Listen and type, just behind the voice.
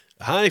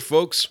Hi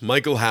folks,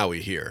 Michael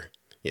Howie here.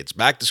 It's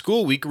back to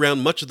school week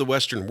around much of the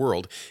Western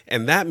world,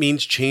 and that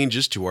means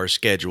changes to our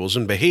schedules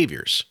and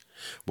behaviors.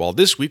 While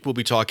this week we'll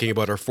be talking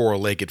about our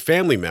four-legged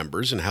family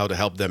members and how to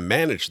help them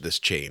manage this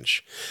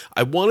change,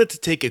 I wanted to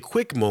take a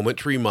quick moment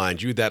to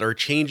remind you that our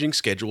changing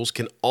schedules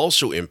can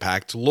also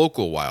impact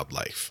local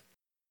wildlife.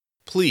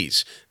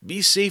 Please,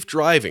 be safe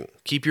driving,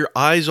 keep your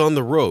eyes on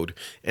the road,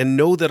 and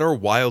know that our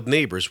wild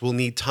neighbors will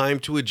need time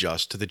to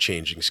adjust to the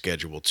changing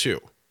schedule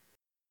too.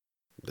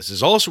 This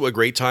is also a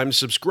great time to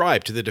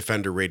subscribe to the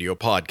Defender Radio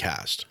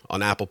podcast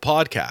on Apple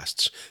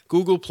Podcasts,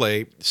 Google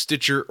Play,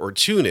 Stitcher, or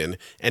TuneIn,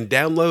 and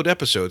download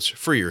episodes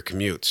for your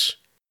commutes.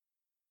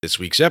 This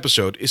week's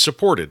episode is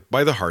supported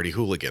by the Hardy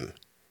Hooligan.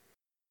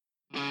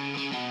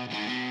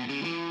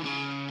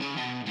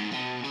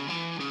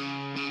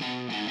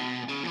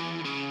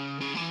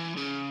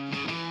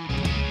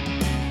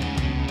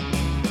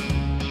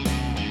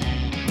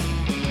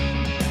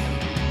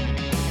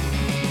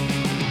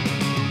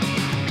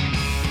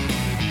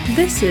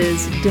 This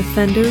is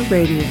Defender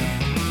Radio.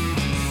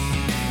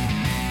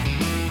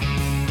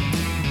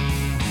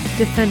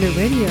 Defender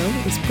Radio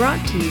is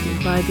brought to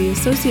you by the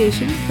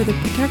Association for the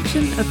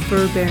Protection of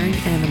Fur-Bearing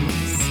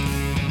Animals.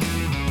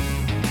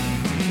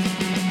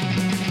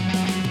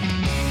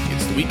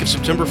 It's the week of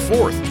September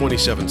 4th,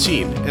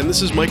 2017, and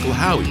this is Michael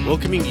Howie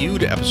welcoming you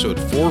to episode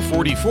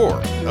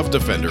 444 of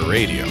Defender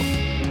Radio.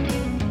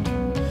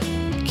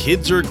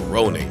 Kids are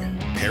groaning,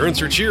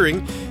 parents are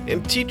cheering,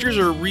 and teachers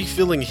are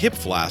refilling hip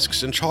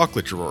flasks and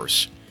chocolate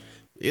drawers.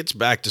 It's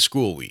back to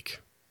school week.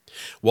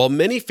 While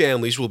many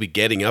families will be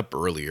getting up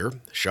earlier,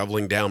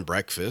 shoveling down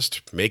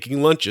breakfast,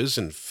 making lunches,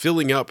 and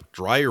filling up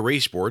dry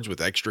erase boards with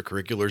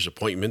extracurriculars,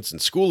 appointments,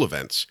 and school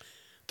events,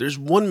 there's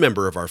one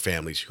member of our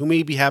families who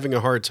may be having a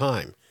hard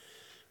time,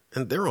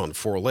 and they're on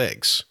four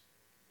legs.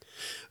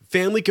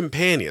 Family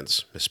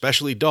companions,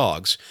 especially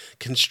dogs,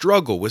 can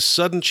struggle with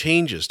sudden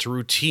changes to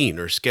routine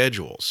or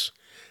schedules.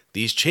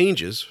 These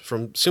changes,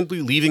 from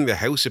simply leaving the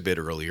house a bit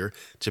earlier,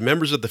 to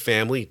members of the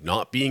family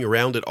not being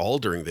around at all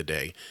during the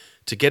day,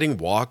 to getting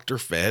walked or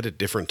fed at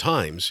different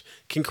times,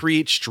 can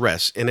create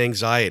stress and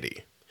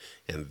anxiety.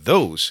 And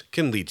those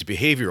can lead to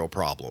behavioral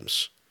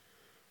problems.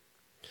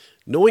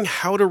 Knowing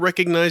how to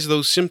recognize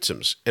those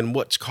symptoms and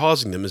what's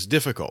causing them is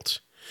difficult.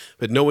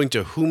 But knowing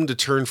to whom to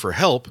turn for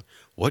help,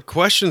 what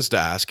questions to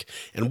ask,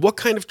 and what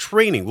kind of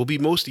training will be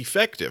most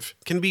effective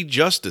can be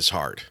just as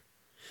hard.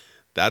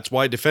 That's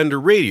why Defender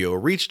Radio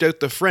reached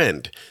out to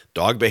friend,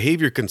 dog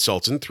behavior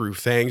consultant through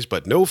Fangs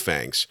But No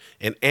Fangs,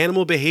 and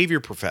animal behavior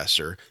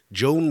professor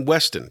Joan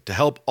Weston to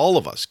help all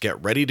of us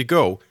get ready to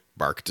go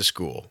bark to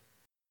school.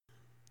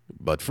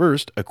 But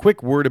first, a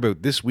quick word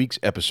about this week's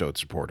episode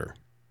supporter.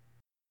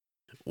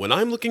 When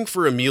I'm looking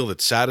for a meal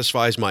that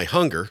satisfies my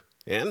hunger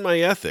and my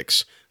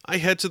ethics, I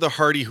head to the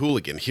Hardy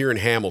Hooligan here in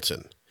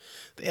Hamilton.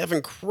 They have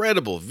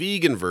incredible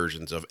vegan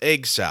versions of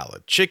egg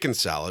salad, chicken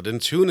salad,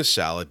 and tuna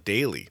salad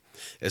daily,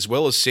 as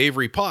well as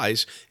savory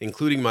pies,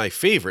 including my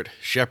favorite,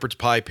 shepherd's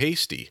pie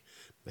pasty.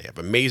 They have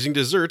amazing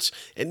desserts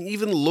and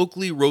even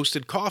locally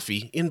roasted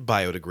coffee in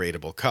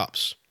biodegradable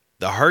cups.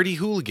 The Hardy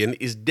Hooligan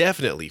is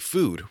definitely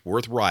food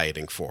worth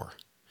rioting for.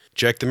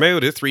 Check them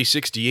out at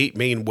 368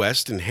 Main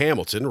West in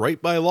Hamilton,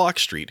 right by Locke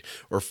Street,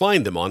 or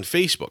find them on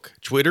Facebook,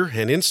 Twitter,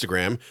 and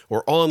Instagram,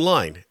 or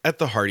online at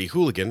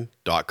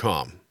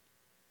thehardyhooligan.com.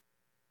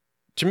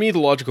 To me, the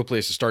logical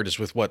place to start is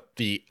with what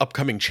the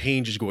upcoming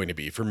change is going to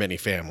be for many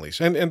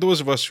families, and those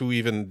of us who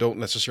even don't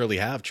necessarily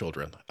have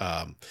children.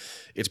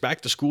 It's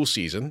back to school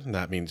season, and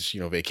that means,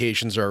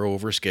 vacations are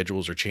over,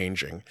 schedules are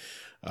changing.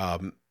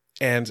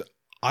 And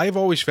I've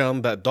always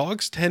found that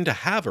dogs tend to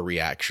have a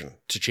reaction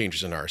to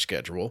changes in our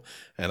schedule.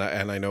 And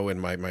I know in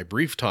my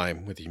brief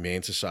time with the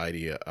Humane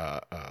Society,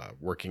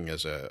 working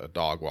as a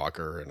dog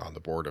walker and on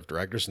the board of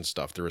directors and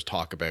stuff, there was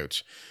talk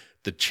about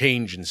the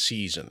change in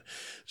season.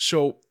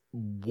 So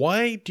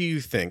why do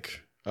you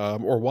think,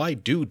 or why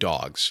do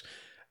dogs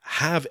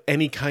have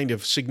any kind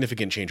of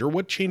significant change, or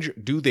what change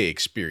do they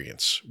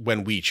experience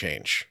when we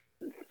change?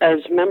 As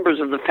members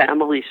of the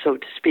family, so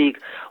to speak,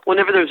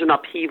 whenever there's an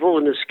upheaval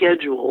in the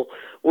schedule,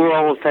 we're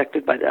all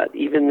affected by that,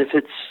 even if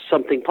it's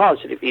something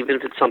positive, even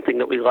if it's something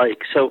that we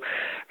like. So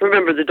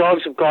remember, the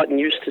dogs have gotten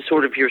used to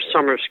sort of your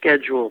summer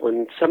schedule,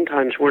 and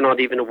sometimes we're not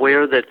even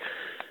aware that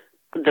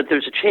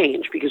there's a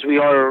change because we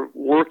are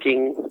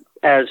working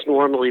as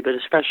normally, but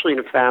especially in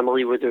a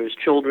family where there's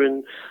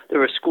children,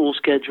 there are school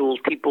schedules,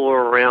 people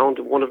are around,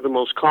 and one of the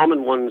most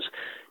common ones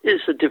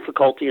is the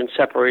difficulty in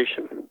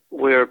separation,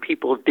 where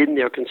people have been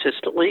there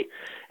consistently,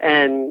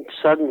 and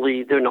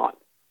suddenly they're not.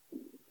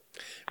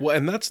 Well,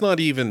 and that's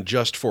not even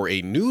just for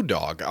a new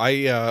dog. I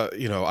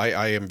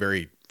am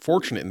very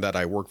fortunate in that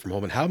I work from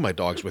home and have my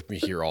dogs with me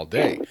here all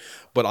day.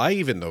 But I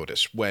even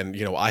notice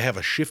when, I have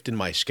a shift in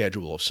my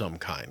schedule of some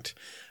kind.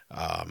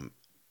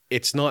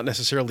 It's not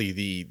necessarily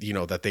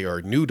that they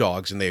are new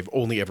dogs and they've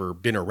only ever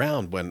been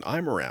around when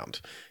I'm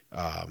around.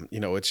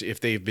 It's if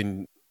they've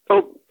been.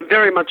 Oh,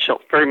 Very much so,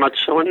 very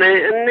much so, and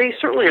they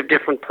certainly have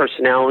different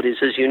personalities,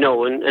 as you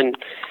know,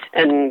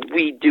 and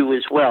we do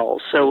as well.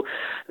 So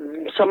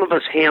some of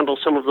us handle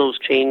some of those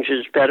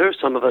changes better,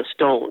 some of us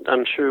don't.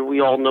 I'm sure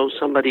we all know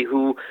somebody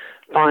who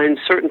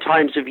finds certain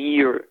times of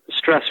year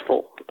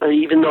stressful,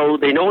 even though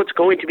they know it's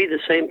going to be the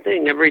same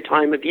thing every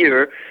time of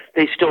year.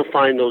 They still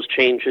find those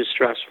changes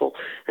stressful,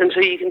 and so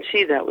you can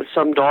see that with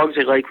some dogs.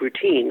 They like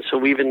routine,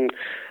 so even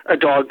a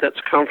dog that's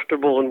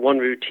comfortable in one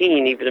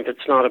routine, even if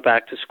it's not a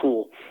back to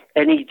school,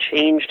 any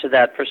change to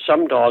that for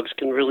some dogs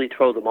can really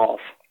throw them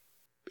off.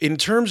 In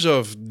terms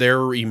of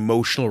their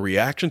emotional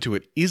reaction to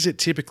it, is it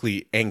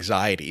typically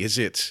anxiety? Is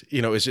it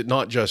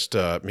not just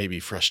maybe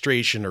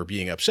frustration or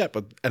being upset,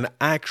 but an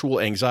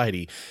actual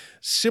anxiety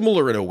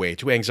similar in a way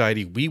to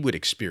anxiety we would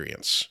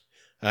experience?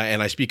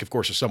 And I speak, of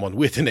course, of someone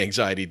with an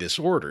anxiety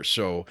disorder.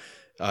 So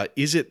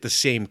is it the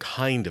same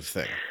kind of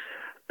thing?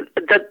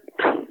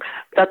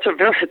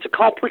 It's a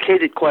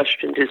complicated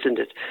question, isn't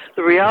it?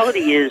 The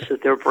reality is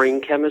that their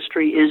brain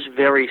chemistry is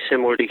very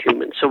similar to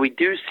humans. So we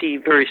do see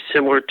very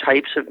similar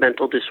types of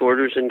mental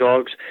disorders in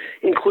dogs,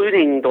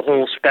 including the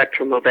whole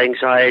spectrum of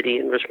anxiety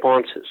and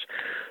responses.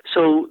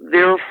 So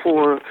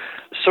therefore,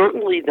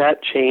 certainly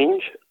that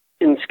change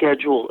in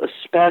schedule,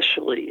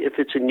 especially if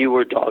it's a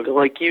newer dog,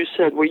 like you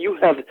said, where you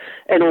have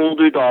an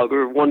older dog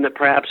or one that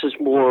perhaps is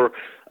more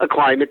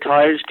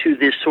acclimatized to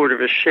this sort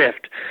of a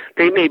shift,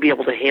 they may be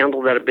able to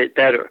handle that a bit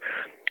better.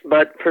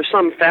 But for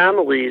some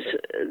families,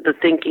 the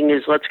thinking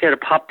is, let's get a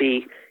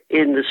puppy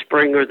in the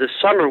spring or the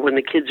summer when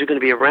the kids are going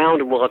to be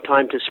around and we'll have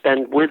time to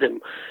spend with them.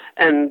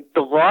 And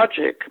the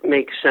logic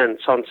makes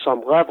sense on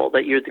some level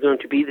that you're going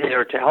to be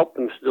there to help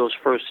them through those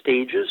first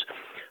stages.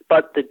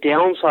 But the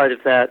downside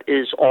of that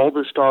is all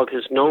this dog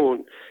has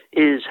known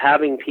is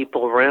having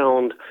people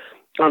around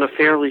on a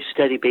fairly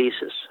steady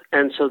basis.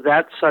 And so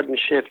that sudden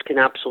shift can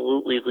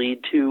absolutely lead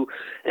to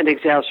an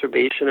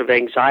exacerbation of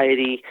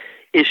anxiety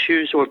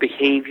issues or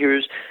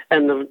behaviors.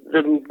 And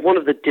one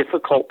of the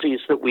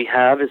difficulties that we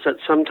have is that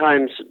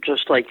sometimes,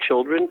 just like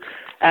children,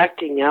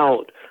 acting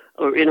out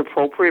or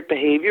inappropriate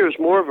behavior is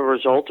more of a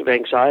result of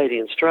anxiety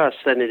and stress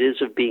than it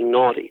is of being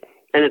naughty.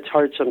 And it's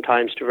hard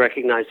sometimes to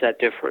recognize that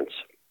difference.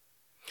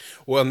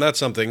 Well, and that's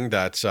something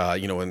that,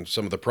 in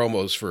some of the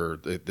promos for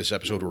this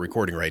episode we're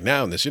recording right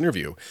now in this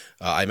interview,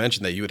 I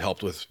mentioned that you had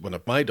helped with one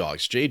of my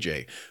dogs,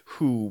 JJ,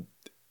 who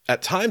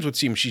at times would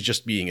seem she's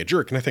just being a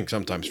jerk. And I think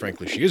sometimes,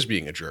 frankly, she is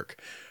being a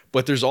jerk.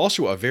 But there's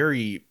also a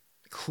very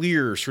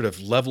clear sort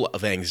of level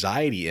of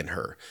anxiety in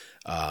her.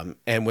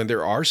 And when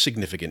there are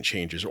significant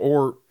changes,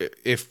 or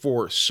if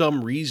for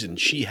some reason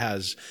she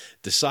has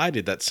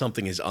decided that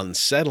something is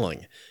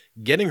unsettling,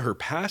 getting her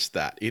past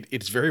that,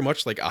 it's very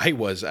much like I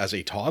was as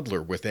a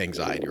toddler with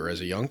anxiety or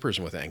as a young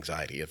person with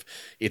anxiety.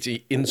 It's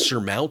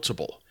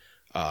insurmountable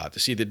to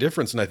see the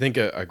difference. And I think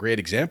a great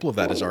example of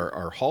that is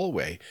our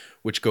hallway,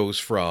 which goes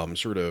from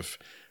sort of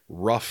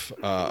rough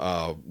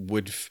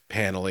wood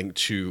paneling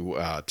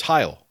to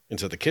tile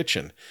into the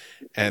kitchen.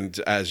 And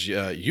as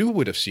you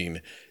would have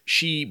seen,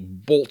 she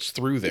bolts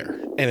through there.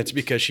 And it's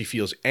because she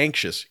feels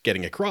anxious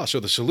getting across. So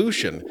the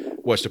solution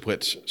was to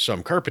put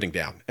some carpeting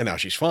down, and now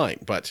she's fine.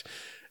 But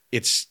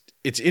it's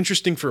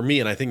interesting for me,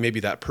 and I think maybe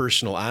that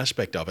personal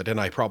aspect of it, and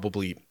I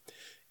probably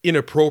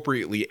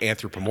inappropriately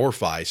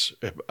anthropomorphize,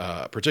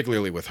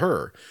 particularly with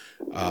her,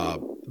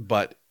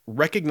 but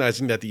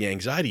recognizing that the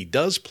anxiety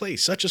does play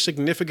such a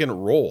significant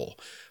role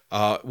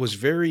was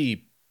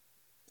very,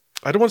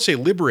 I don't want to say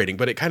liberating,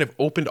 but it kind of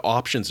opened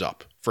options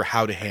up for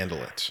how to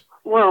handle it.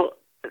 Well,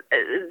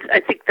 I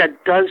think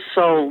that does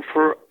so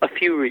for a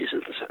few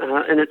reasons,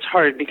 and it's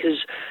hard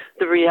because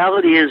the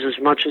reality is,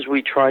 as much as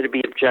we try to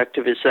be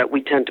objective, is that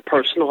we tend to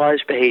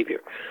personalize behavior.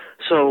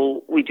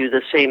 So we do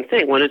the same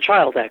thing when a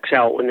child acts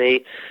out, when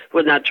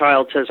that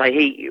child says, "I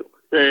hate you."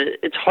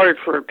 It's hard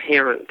for a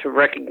parent to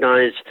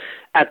recognize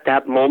at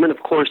that moment.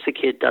 Of course, the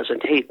kid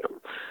doesn't hate them,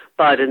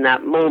 but in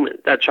that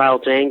moment, that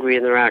child's angry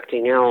and they're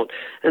acting out.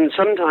 And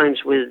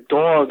sometimes with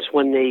dogs,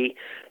 when they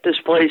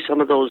display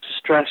some of those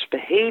stress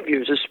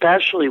behaviors,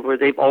 especially where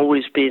they've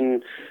always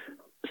been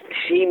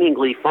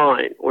seemingly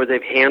fine or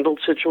they've handled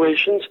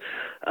situations,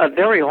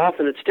 very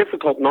often it's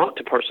difficult not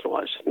to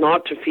personalize,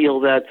 not to feel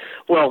that,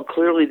 well,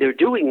 clearly they're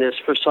doing this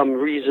for some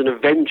reason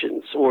of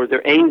vengeance, or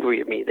they're angry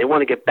at me, they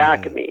want to get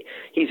back at me,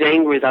 he's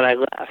angry that I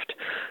left.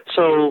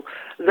 So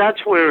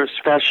that's where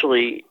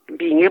especially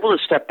being able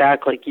to step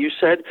back, like you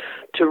said,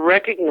 to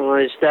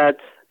recognize that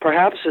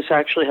perhaps this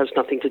actually has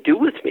nothing to do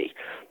with me.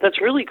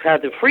 That's really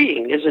kind of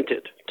freeing, isn't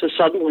it? To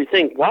suddenly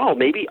think, wow,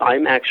 maybe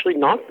I'm actually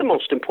not the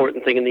most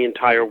important thing in the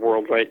entire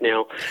world right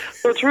now.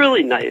 So it's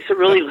really nice. It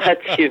really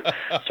lets you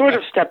sort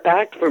of step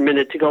back for a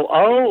minute to go,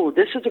 oh,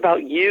 this is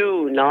about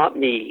you, not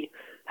me.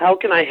 How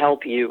can I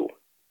help you?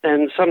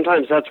 And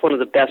sometimes that's one of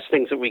the best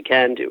things that we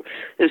can do,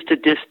 is to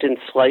distance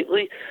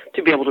slightly,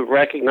 to be able to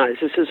recognize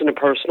this isn't a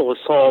personal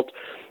assault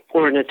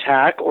or an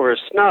attack or a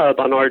snub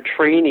on our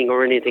training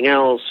or anything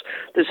else.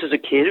 This is a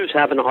kid who's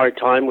having a hard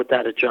time with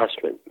that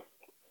adjustment.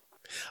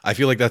 I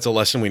feel like that's a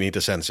lesson we need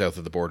to send south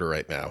of the border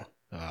right now.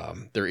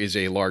 There is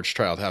a large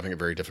child having a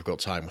very difficult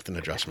time with an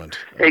adjustment.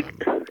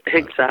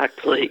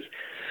 Exactly.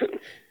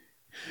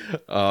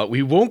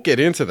 We won't get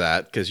into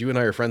that because you and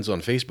I are friends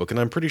on Facebook, and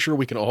I'm pretty sure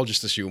we can all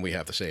just assume we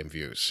have the same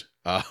views.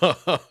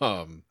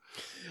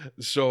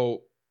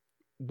 So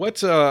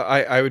what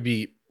I would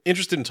be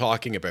interested in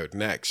talking about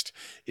next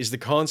is the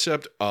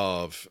concept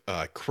of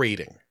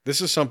crating.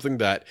 This is something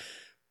that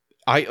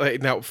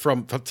now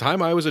from the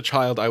time I was a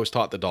child, I was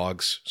taught that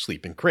dogs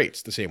sleep in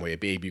crates, the same way a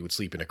baby would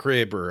sleep in a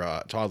crib or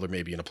a toddler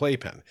maybe in a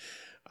playpen.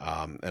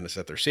 And it's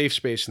at their safe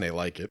space and they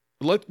like it.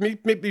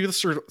 Maybe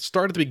let's sort of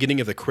start at the beginning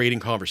of the crating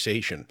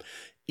conversation.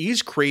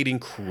 Is crating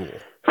cruel?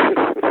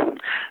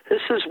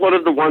 This is one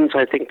of the ones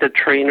I think that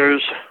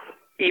trainers,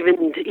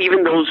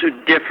 even those who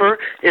differ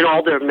in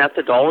all their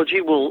methodology,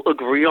 will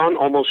agree on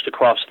almost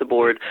across the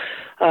board.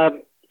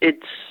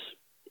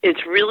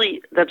 It's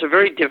really, that's a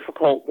very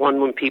difficult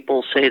one when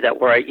people say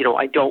that, where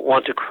I don't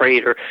want to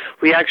crate. Or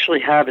we actually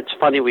have, it's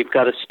funny, we've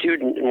got a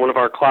student in one of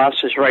our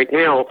classes right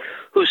now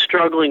who's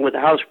struggling with a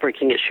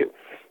housebreaking issue.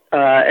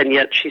 And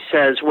yet she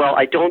says, well,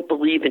 I don't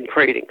believe in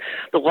crating.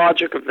 The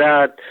logic of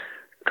that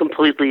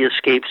completely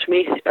escapes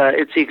me.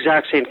 It's the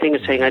exact same thing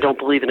as saying I don't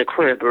believe in a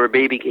crib or a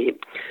baby game.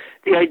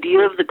 The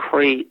idea of the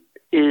crate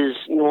is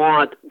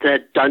not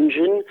that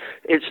dungeon.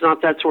 It's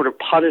not that sort of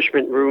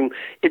punishment room.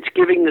 It's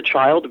giving the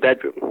child a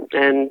bedroom.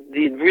 And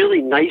the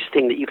really nice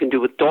thing that you can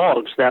do with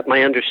dogs, that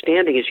my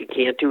understanding is you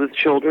can't do with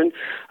children,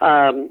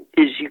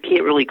 is you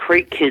can't really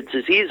crate kids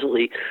as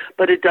easily,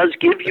 but it does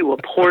give you a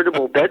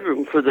portable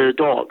bedroom for the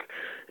dog.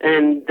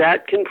 And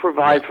that can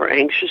provide for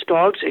anxious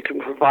dogs. It can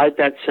provide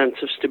that sense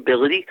of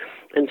stability.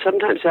 And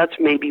sometimes that's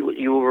maybe what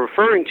you were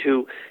referring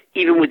to,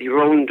 even with your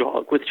own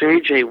dog, with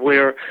JJ,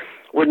 where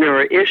when there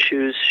are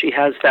issues, she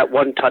has that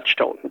one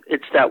touchstone.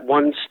 It's that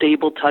one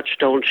stable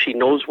touchstone. She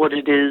knows what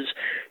it is.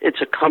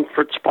 It's a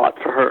comfort spot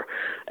for her.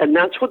 And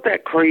that's what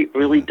that crate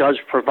really does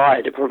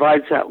provide. It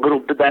provides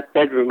that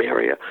bedroom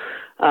area.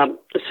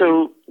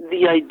 So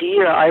the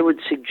idea I would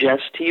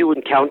suggest to you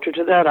in counter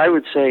to that, I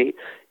would say,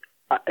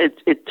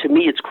 to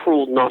me, it's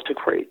cruel not to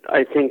crate.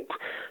 I think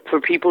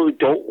for people who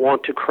don't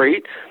want to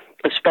crate,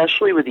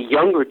 especially with a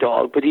younger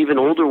dog, but even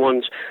older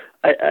ones,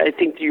 I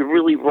think you're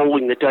really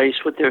rolling the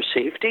dice with their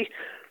safety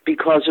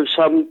because of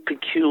some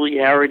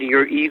peculiarity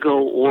or ego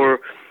or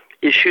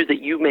issue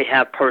that you may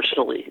have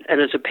personally. And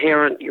as a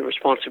parent, your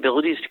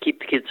responsibility is to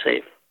keep the kids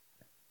safe.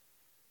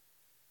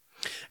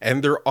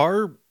 And there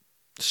are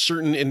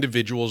certain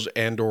individuals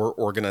and or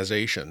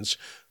organizations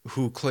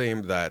who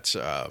claim that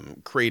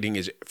crating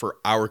is for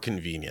our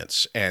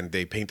convenience, and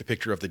they paint the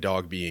picture of the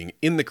dog being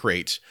in the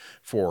crate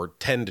for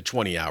 10 to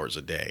 20 hours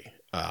a day.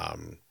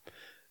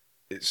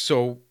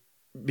 So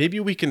maybe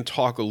we can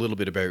talk a little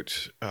bit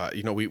about,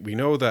 we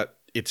know that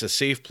it's a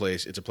safe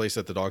place. It's a place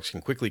that the dogs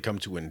can quickly come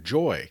to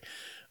enjoy.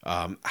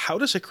 How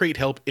does a crate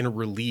help in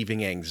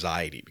relieving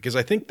anxiety? Because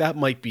I think that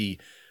might be,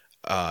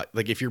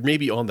 if you're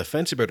maybe on the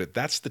fence about it,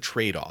 that's the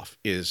trade-off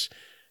is,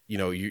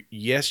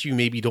 you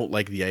maybe don't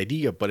like the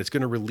idea, but it's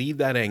going to relieve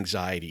that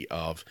anxiety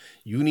of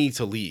you need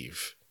to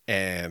leave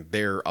and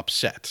they're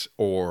upset.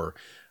 Or,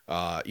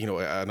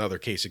 another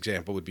case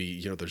example would be,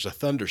 there's a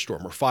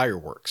thunderstorm or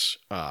fireworks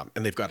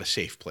and they've got a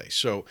safe place.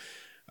 So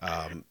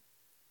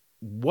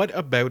what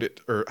about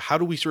it, or how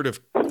do we sort of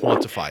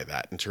quantify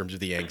that in terms of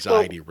the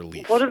anxiety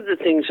relief? One of the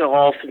things I'll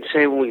often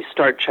say when we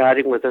start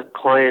chatting with a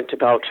client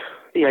about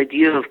the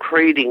idea of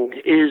crating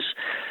is,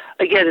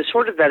 again, it's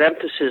sort of that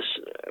emphasis.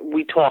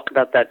 We talk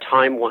about that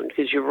time one,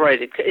 because you're right.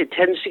 It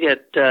tends to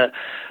get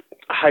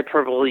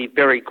hyperbole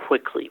very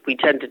quickly. We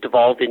tend to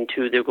devolve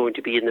into they're going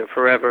to be in there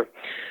forever.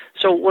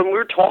 So when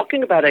we're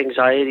talking about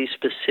anxiety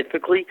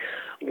specifically,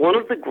 one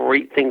of the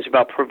great things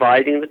about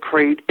providing the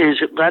crate is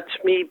it lets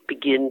me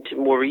begin to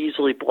more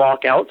easily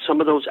block out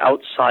some of those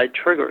outside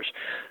triggers.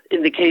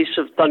 In the case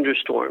of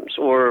thunderstorms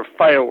or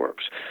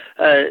fireworks,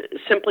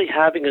 simply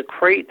having a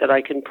crate that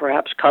I can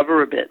perhaps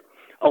cover a bit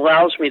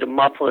allows me to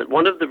muffle it.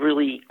 One of the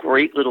really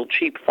great little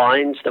cheap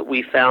finds that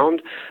we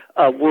found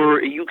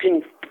were you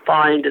can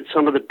find at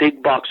some of the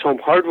big box home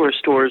hardware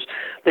stores,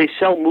 they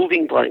sell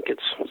moving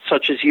blankets,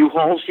 such as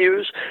U-Hauls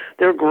use.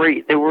 They're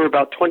great. They were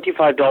about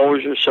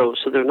 $25 or so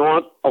they're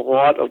not a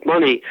lot of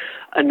money,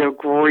 and they're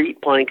great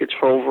blankets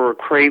for over a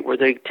crate where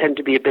they tend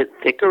to be a bit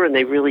thicker and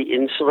they really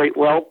insulate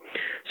well.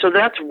 So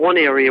that's one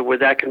area where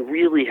that can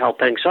really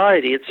help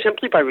anxiety. It's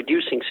simply by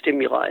reducing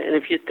stimuli. And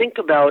if you think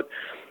about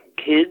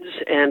kids,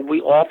 and we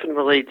often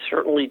relate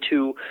certainly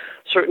to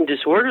certain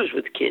disorders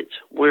with kids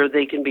where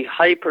they can be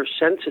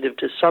hypersensitive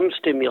to some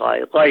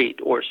stimuli, light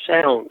or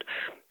sound.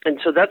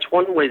 And so that's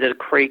one way that a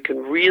crate can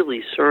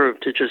really serve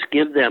to just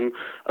give them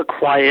a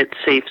quiet,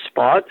 safe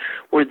spot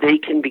where they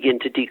can begin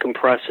to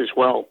decompress as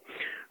well.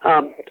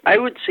 I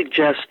would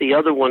suggest the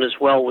other one as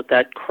well with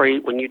that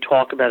crate when you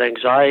talk about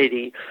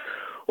anxiety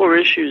or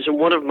issues, and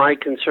one of my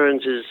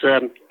concerns is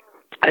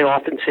I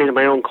often say to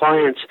my own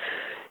clients,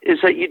 is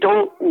that you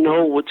don't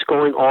know what's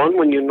going on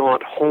when you're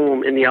not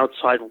home in the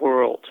outside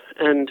world.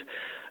 And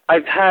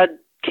I've had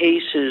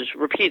cases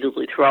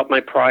repeatedly throughout my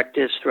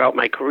practice, throughout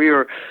my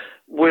career,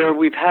 where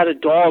we've had a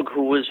dog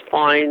who was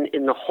fine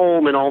in the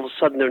home and all of a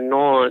sudden they're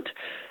not.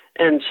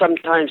 And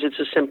sometimes it's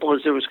as simple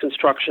as there was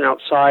construction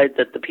outside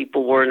that the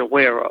people weren't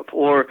aware of,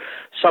 or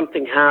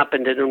something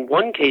happened. And in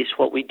one case,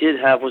 what we did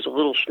have was a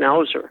little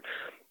schnauzer,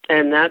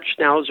 and that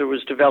schnauzer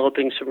was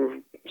developing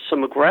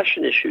some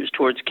aggression issues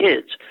towards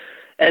kids.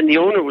 And the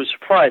owner was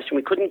surprised, and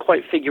we couldn't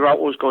quite figure out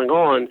what was going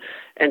on.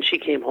 And she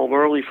came home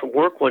early from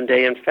work one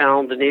day and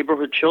found the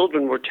neighborhood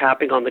children were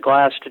tapping on the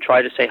glass to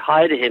try to say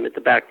hi to him at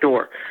the back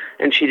door.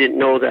 And she didn't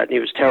know that, and he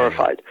was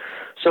terrified.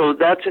 So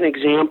that's an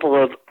example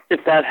of,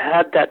 if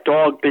that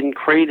dog been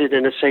crated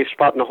in a safe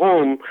spot in the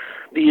home,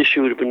 the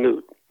issue would have been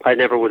moot. I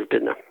never would have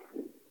been there.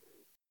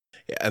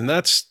 Yeah, and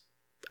that's,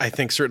 I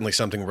think, certainly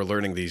something we're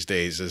learning these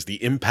days is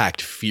the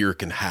impact fear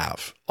can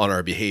have on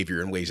our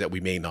behavior in ways that we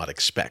may not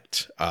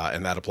expect.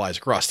 And that applies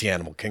across the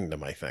animal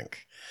kingdom, I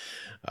think.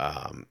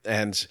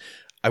 And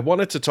I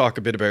wanted to talk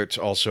a bit about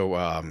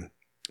also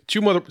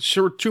two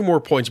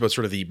more points about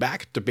sort of the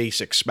back to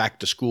basics,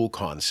 back to school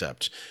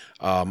concept.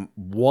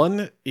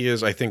 One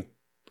is, I think,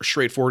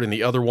 straightforward, and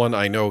the other one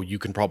I know you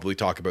can probably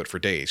talk about for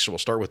days. So we'll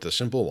start with the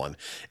simple one,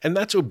 and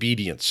that's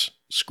obedience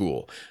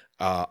school.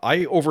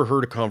 I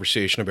overheard a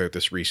conversation about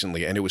this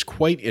recently, and it was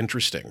quite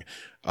interesting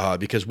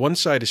because one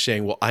side is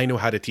saying, well, I know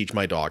how to teach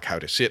my dog how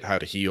to sit, how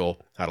to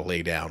heel, how to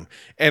lay down.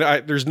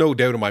 And there's no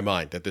doubt in my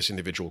mind that this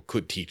individual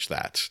could teach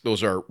that.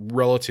 Those are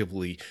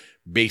relatively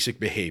basic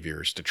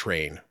behaviors to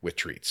train with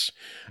treats.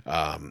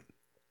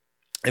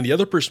 And the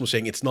other person was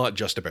saying it's not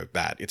just about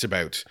that. It's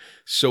about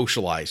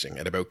socializing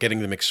and about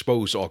getting them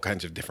exposed to all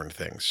kinds of different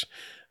things.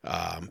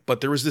 But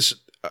there was this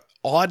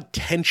odd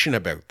tension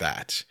about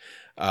that.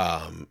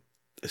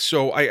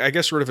 So I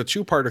guess sort of a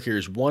two-parter here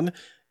is, one,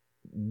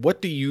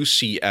 what do you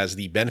see as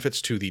the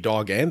benefits to the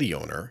dog and the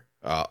owner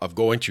of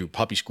going to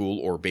puppy school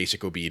or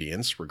basic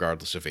obedience,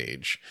 regardless of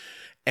age?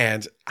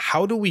 And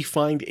how do we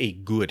find a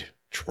good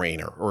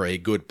trainer or a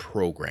good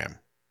program?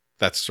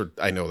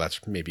 I know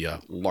that's maybe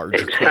a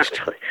larger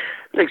question.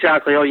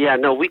 Exactly. Oh, yeah.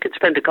 No, we could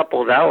spend a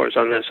couple of hours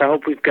on this. I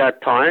hope we've got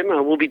time.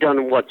 We'll be done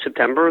in,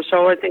 September or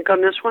so, I think,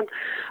 on this one.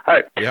 All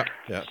right. Yeah.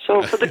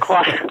 So for the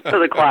class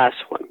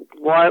one,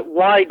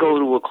 why go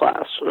to a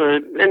class?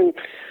 And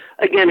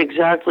again,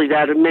 exactly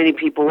that. And many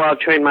people, well, I'll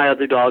train my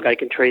other dog, I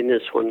can train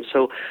this one.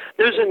 So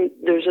there's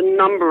a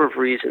number of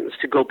reasons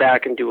to go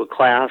back and do a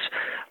class.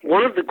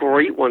 One of the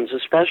great ones,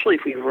 especially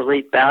if we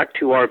relate back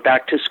to our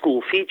back to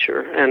school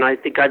feature, and I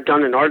think I've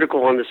done an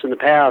article on this in the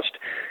past,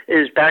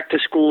 is back to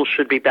school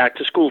should be back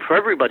to school for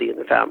everybody in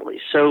the family.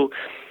 So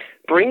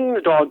bringing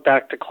the dog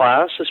back to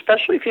class,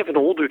 especially if you have an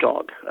older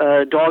dog,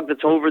 a dog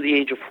that's over the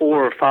age of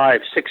 4 or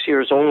 5, 6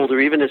 years old, or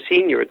even a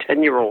senior, a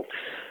 10-year-old,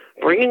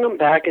 bringing them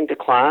back into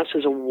class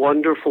is a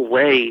wonderful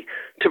way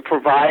to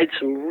provide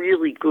some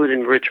really good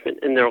enrichment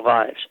in their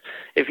lives.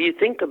 If you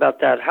think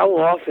about that, how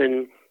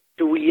often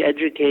do we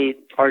educate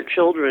our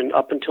children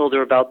up until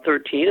they're about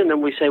 13, and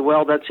then we say,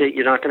 well, that's it,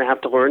 you're not going to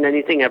have to learn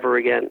anything ever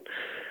again?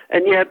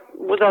 And yet,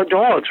 with our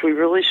dogs, we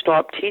really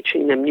stop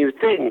teaching them new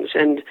things.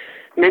 And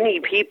many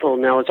people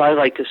now, as I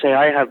like to say,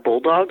 I have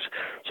bulldogs,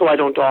 so I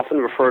don't often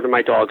refer to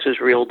my dogs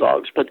as real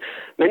dogs. But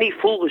many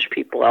foolish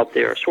people out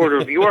there, sort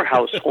of your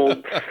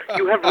household,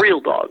 you have real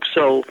dogs.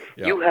 So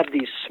you have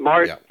these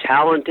smart,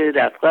 talented,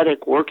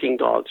 athletic, working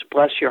dogs.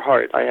 Bless your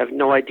heart. I have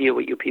no idea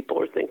what you people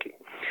are thinking.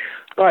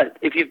 But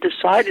if you've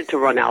decided to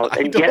run out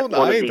and get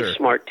one of these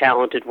smart,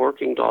 talented,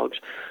 working dogs,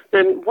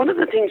 then one of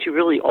the things you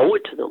really owe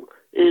it to them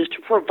is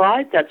to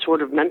provide that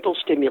sort of mental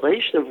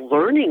stimulation of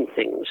learning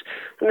things,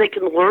 and they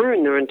can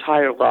learn their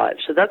entire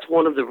lives. So that's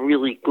one of the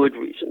really good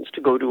reasons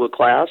to go to a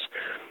class.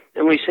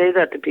 And we say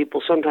that to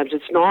people sometimes.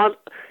 It's not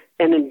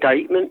an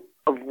indictment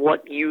of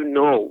what you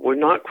know. We're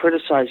not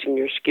criticizing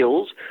your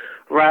skills.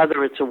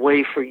 Rather, it's a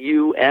way for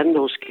you and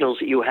those skills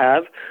that you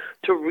have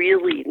to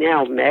really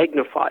now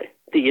magnify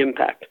the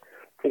impact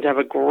and to have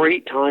a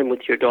great time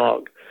with your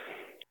dog.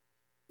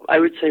 I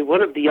would say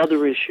one of the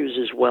other issues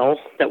as well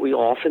that we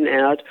often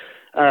add,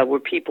 where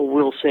people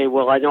will say,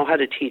 well, I know how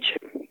to teach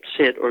him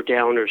sit or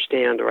down or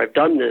stand, or I've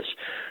done this.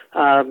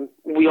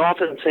 We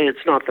often say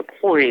it's not the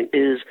point,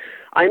 is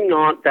I'm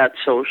not that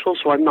social,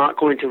 so I'm not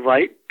going to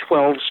invite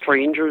 12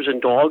 strangers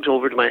and dogs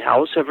over to my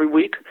house every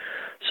week.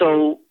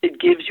 So it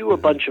gives you a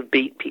bunch of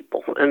bait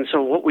people. And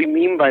so what we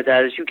mean by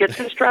that is you get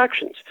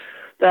distractions.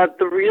 That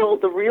the real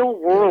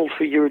world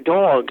for your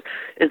dog,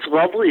 it's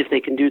lovely if they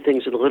can do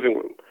things in the living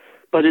room.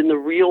 But in the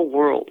real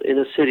world, in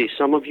a city,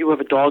 some of you have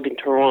a dog in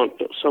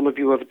Toronto, some of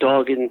you have a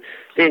dog in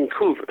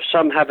Vancouver,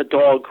 some have a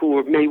dog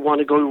who may want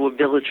to go to a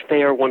village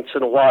fair once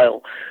in a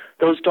while.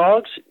 Those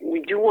dogs,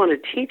 we do want to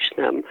teach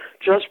them,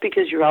 just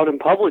because you're out in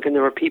public and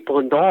there are people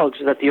and dogs,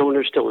 that the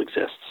owner still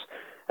exists.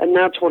 And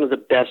that's one of the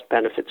best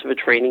benefits of a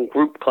training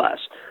group class,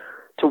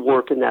 to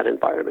work in that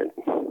environment.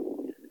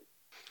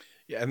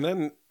 Yeah, and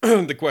then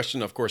the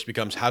question, of course,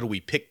 becomes how do we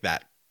pick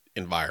that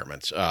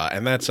environment?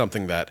 And that's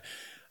something that,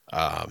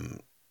 I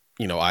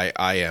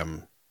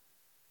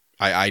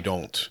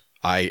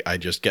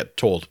just get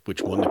told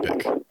which one to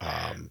pick,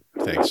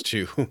 thanks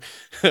to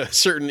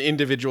certain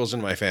individuals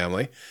in my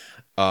family.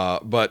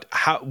 But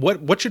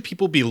what should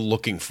people be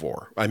looking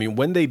for? I mean,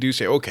 when they do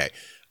say, okay,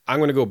 I'm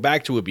going to go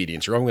back to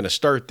obedience, or I'm going to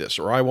start this,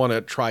 or I want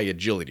to try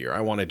agility, or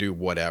I want to do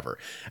whatever.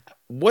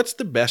 What's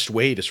the best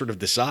way to sort of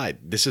decide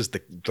this is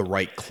the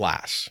right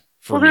class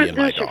for me and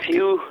my dog?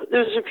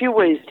 There's a few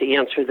ways to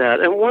answer that.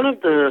 And one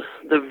of the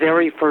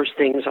very first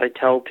things I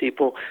tell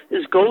people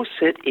is go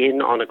sit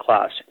in on a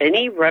class.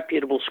 Any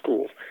reputable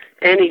school,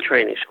 any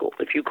training school.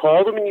 If you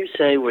call them and you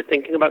say, we're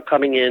thinking about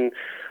coming in,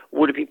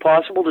 would it be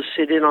possible to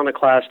sit in on a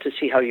class to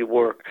see how you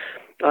work?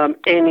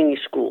 Any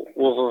school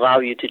will allow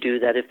you to do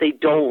that. If they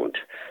don't,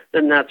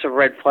 then that's a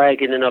red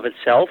flag in and of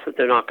itself, if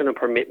they're not going to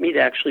permit me to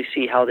actually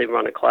see how they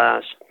run a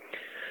class.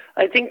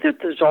 I think that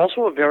there's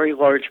also a very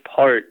large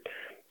part,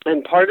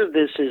 and part of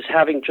this is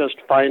having just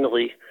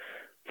finally,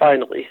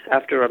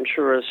 after I'm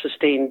sure a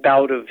sustained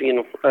bout of,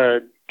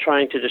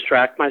 trying to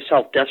distract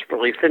myself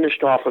desperately,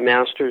 finished off a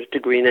master's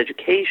degree in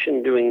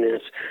education doing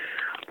this.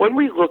 When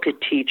we look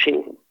at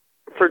teaching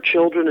for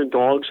children and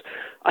dogs,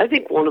 I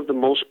think one of the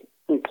most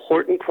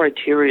important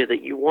criteria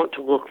that you want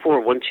to look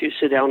for once you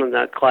sit down in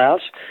that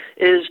class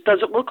is,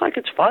 does it look like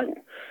it's fun?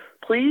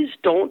 Please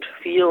don't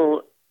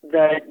feel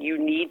that you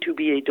need to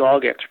be a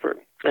dog expert.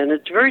 And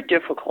it's very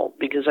difficult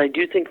because I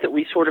do think that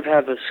we sort of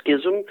have a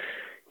schism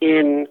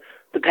in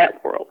the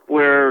pet world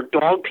where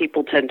dog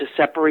people tend to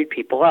separate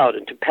people out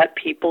into pet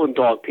people and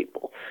dog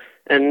people.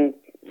 And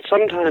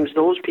sometimes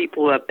those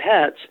people who have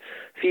pets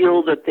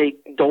feel that they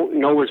don't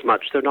know as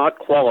much. They're not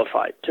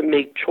qualified to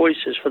make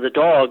choices for the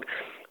dog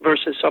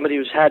versus somebody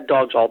who's had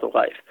dogs all their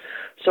life.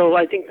 So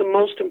I think the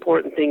most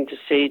important thing to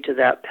say to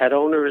that pet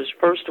owner is,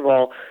 first of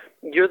all,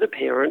 you're the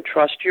parent.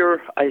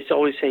 I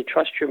always say,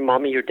 trust your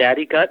mommy or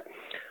daddy gut.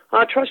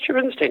 Trust your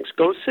instincts.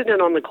 Go sit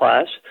in on the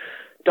class.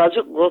 Does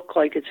it look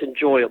like it's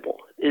enjoyable?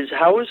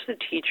 How is the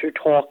teacher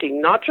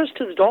talking, not just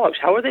to the dogs,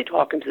 how are they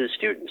talking to the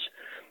students?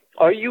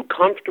 Are you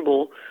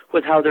comfortable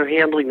with how they're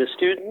handling the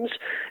students?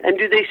 And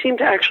do they seem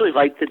to actually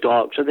like the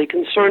dogs? Are they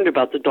concerned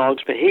about the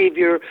dog's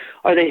behavior?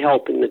 Are they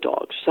helping the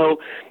dogs?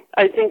 So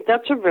I think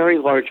that's a very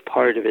large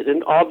part of it.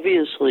 And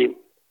obviously,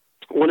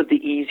 one of the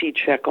easy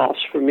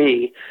checkoffs for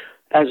me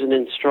as an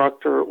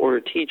instructor or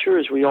a teacher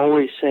is we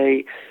always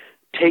say,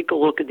 take a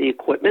look at the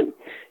equipment.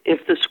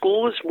 If the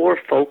school is more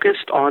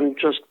focused on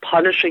just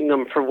punishing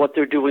them for what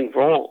they're doing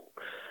wrong,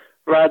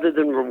 rather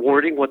than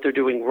rewarding what they're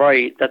doing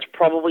right, that's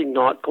probably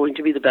not going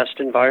to be the best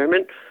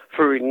environment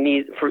for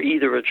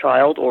either a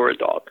child or a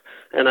dog.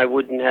 And I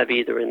wouldn't have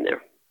either in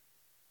there.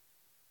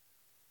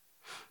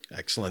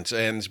 Excellent.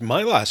 And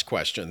my last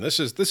question, this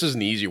is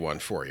an easy one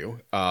for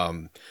you.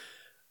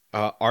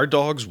 Are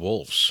dogs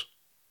wolves?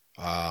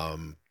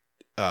 And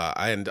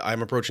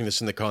I'm approaching this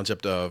in the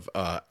concept of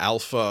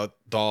alpha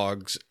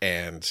dogs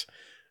and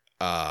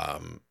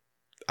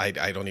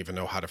I don't even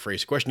know how to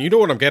phrase the question. You know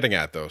what I'm getting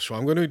at, though, so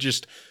I'm going to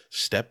just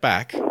step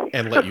back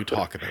and let you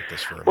talk about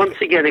this for a minute. Once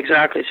again,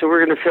 exactly. So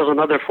we're going to fill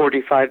another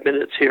 45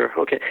 minutes here.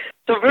 Okay.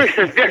 So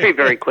very,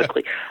 very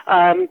quickly.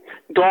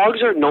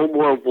 Dogs are no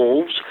more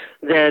wolves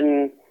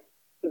than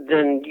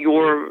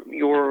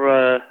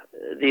the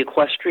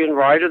equestrian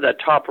rider, that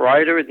top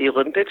rider at the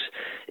Olympics,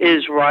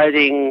 is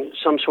riding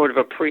some sort of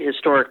a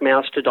prehistoric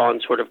mastodon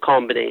sort of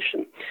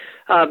combination.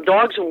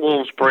 Dogs and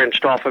wolves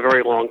branched off a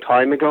very long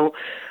time ago.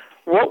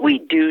 What we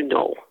do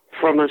know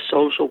from a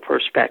social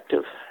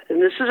perspective,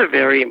 and this is a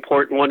very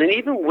important one, and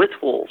even with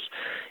wolves,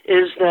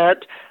 is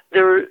that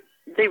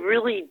they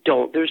really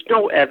don't. There's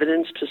no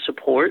evidence to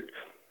support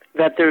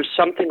that there's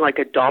something like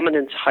a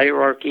dominance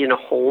hierarchy in a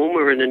home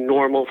or in a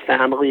normal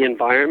family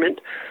environment.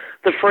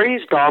 The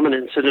phrase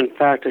dominance, and in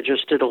fact I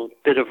just did a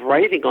bit of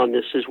writing on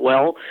this as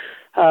well,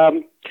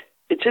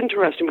 it's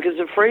interesting because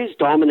the phrase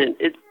dominant,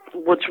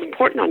 what's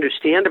important to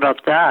understand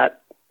about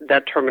that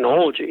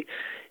terminology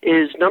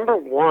is, number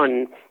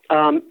one,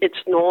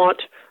 it's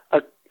not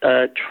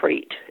a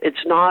trait.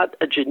 It's not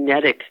a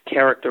genetic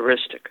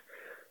characteristic.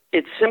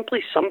 It's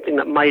simply something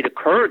that might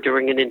occur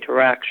during an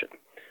interaction.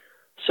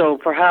 So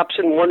perhaps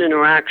in one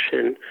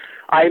interaction,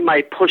 I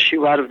might push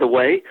you out of the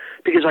way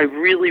because I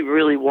really,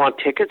 really want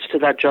tickets to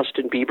that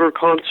Justin Bieber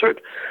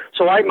concert.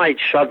 So I might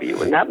shove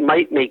you, and that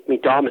might make me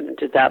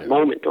dominant at that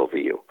moment over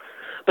you.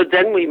 But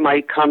then we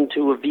might come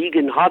to a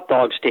vegan hot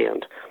dog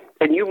stand,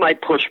 and you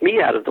might push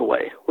me out of the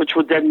way, which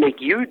would then make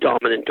you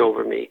dominant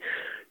over me.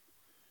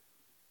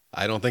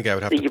 I don't think I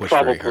would have to push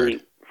very hard. You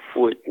probably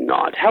would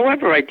not.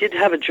 However, I did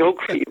have a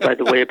joke for you, by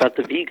the way, about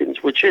the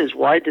vegans, which is,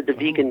 why did the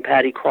vegan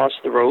patty cross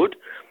the road?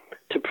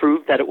 To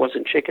prove that it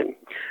wasn't chicken.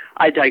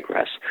 I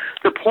digress.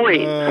 The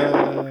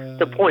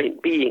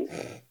point being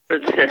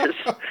this,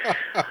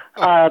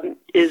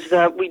 is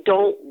that we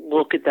don't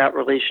look at that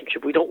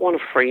relationship. We don't want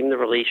to frame the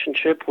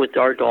relationship with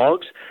our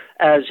dogs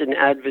as an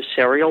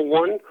adversarial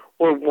one,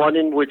 or one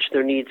in which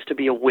there needs to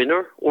be a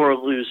winner or a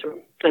loser.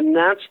 And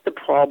that's the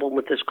problem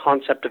with this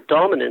concept of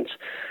dominance.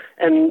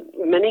 And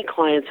many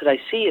clients that I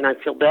see, and I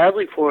feel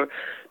badly for,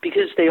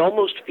 because they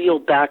almost feel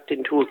backed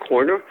into a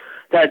corner,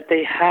 that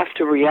they have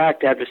to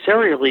react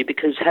adversarially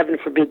because, heaven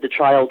forbid, the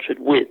child should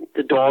win,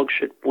 the dog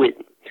should win.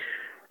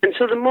 And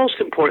so the most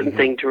important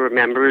thing to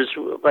remember is,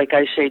 like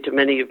I say to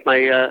many of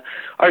my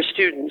our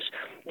students,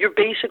 you're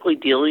basically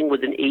dealing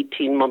with an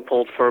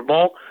 18-month-old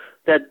furball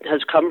that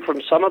has come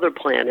from some other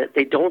planet.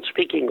 They don't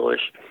speak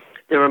English.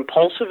 They're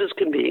impulsive as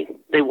can be.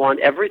 They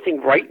want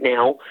everything right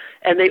now,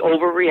 and they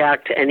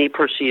overreact to any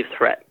perceived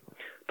threat.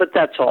 But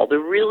that's all. They're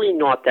really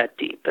not that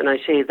deep. And I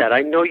say that.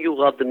 I know you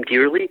love them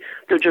dearly.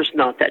 They're just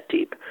not that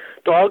deep.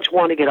 Dogs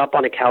want to get up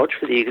on a couch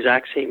for the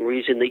exact same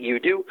reason that you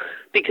do,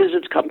 because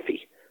it's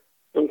comfy.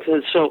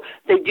 Okay, so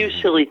they do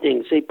silly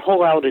things. They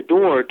pull out a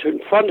door in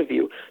front of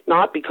you,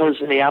 not because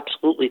they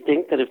absolutely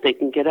think that if they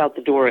can get out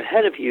the door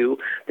ahead of you,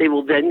 they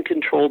will then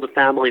control the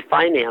family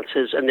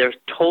finances and they're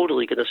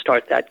totally going to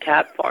start that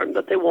cat farm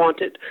that they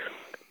wanted.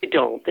 They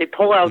don't. They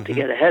pull out to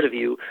get ahead of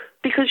you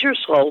because you're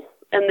slow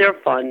and they're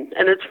fun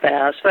and it's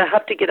fast. I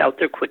have to get out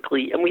there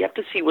quickly and we have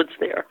to see what's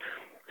there.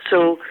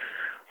 So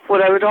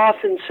what I would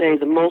often say,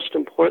 the most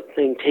important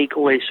thing,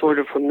 takeaway sort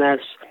of from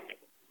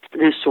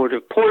this sort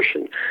of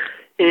portion,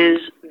 is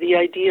the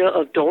idea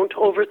of don't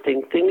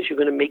overthink things. You're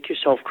going to make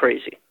yourself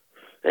crazy.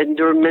 And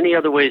there are many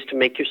other ways to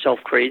make yourself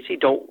crazy.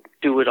 Don't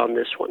do it on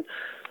this one.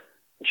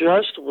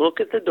 Just look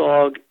at the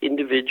dog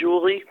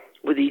individually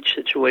with each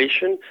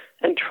situation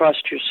and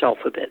trust yourself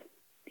a bit.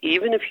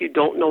 Even if you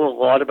don't know a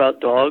lot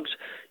about dogs,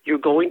 you're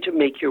going to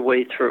make your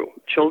way through.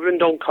 Children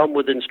don't come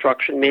with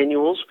instruction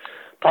manuals.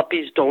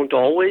 Puppies don't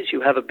always. You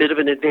have a bit of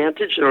an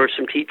advantage. There are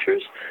some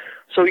teachers.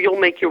 So you'll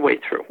make your way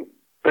through.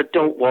 But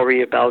don't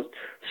worry about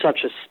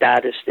such a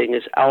status thing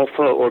as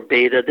alpha or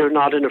beta. They're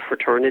not in a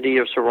fraternity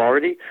or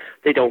sorority.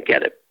 They don't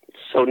get it.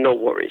 So no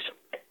worries.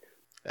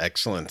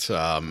 Excellent.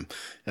 And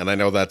I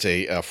know that's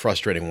a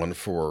frustrating one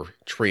for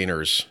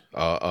trainers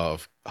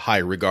of high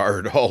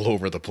regard all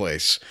over the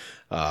place,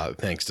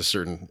 thanks to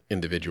certain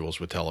individuals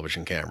with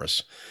television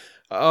cameras.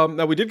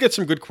 Now, we did get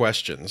some good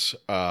questions.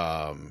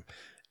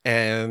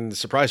 And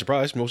surprise,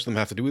 surprise, most of them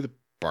have to do with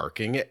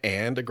barking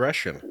and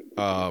aggression.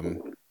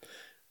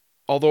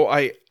 Although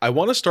I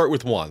want to start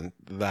with one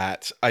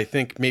that I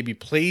think maybe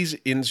plays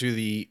into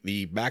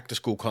the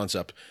back-to-school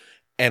concept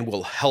and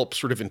will help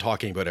sort of in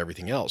talking about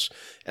everything else.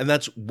 And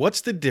that's,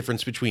 what's the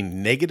difference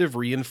between negative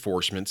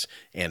reinforcements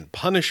and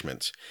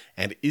punishments?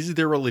 And is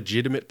there a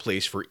legitimate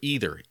place for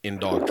either in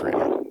dog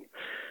training?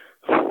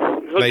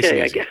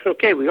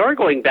 Okay, we are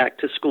going back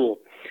to school.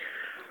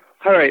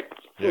 All right.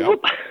 Yeah.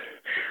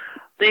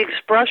 The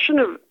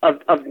expression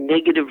of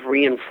negative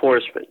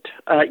reinforcement,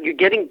 you're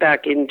getting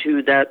back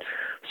into that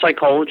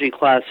psychology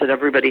class that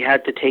everybody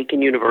had to take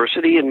in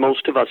university, and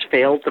most of us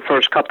failed the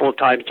first couple of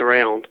times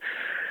around.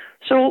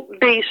 So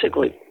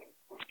basically,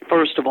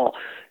 first of all,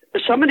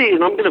 somebody,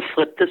 and I'm going to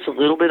flip this a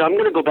little bit, I'm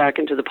going to go back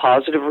into the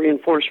positive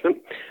reinforcement.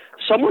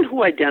 Someone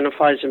who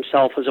identifies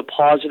himself as a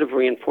positive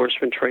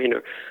reinforcement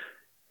trainer,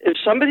 if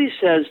somebody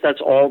says that's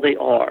all they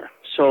are,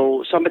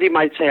 so somebody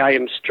might say, I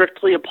am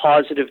strictly a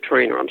positive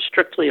trainer, I'm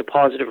strictly a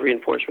positive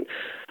reinforcement.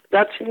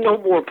 That's no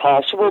more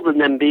possible than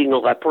them being a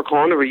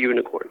leprechaun or a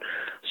unicorn.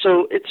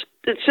 So it's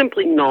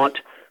simply not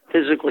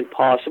physically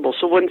possible.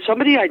 So when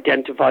somebody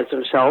identifies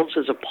themselves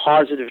as a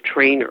positive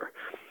trainer,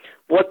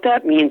 what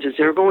that means is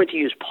they're going to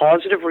use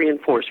positive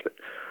reinforcement.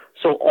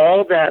 So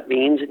all that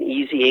means in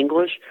easy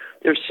English,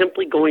 they're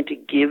simply going to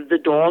give the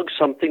dog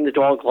something the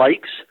dog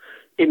likes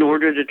in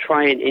order to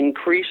try and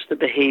increase the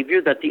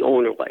behavior that the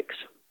owner likes.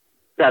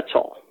 That's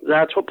all.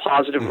 That's what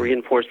positive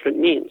reinforcement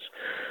means.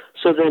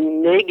 So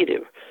then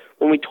negative,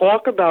 when we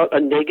talk about a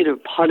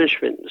negative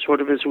punishment, sort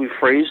of as we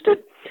phrased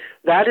it,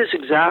 that is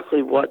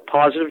exactly what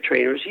positive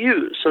trainers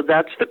use. So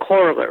that's the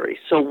corollary.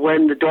 So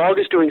when the dog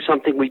is doing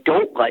something we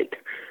don't like,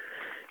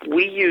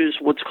 we use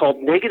what's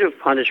called negative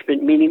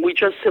punishment, meaning we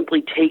just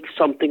simply take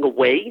something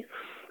away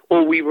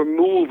or we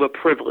remove a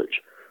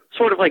privilege,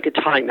 sort of like a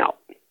timeout.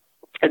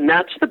 And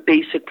that's the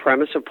basic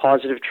premise of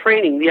positive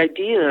training. The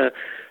idea,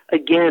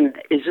 again,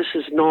 is this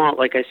is not,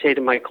 like I say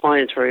to my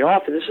clients very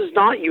often, this is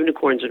not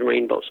unicorns and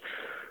rainbows.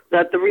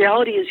 That the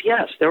reality is,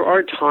 yes, there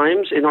are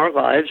times in our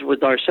lives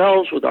with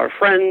ourselves, with our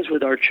friends,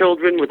 with our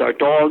children, with our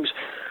dogs,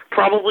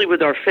 probably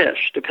with our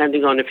fish,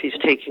 depending on if he's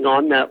taking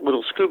on that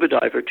little scuba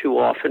diver too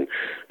often,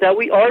 that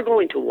we are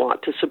going to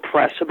want to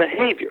suppress a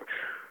behavior,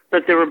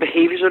 that there are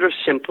behaviors that are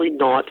simply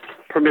not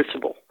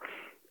permissible.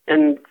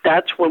 And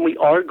that's when we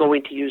are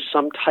going to use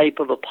some type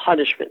of a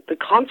punishment. The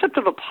concept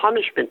of a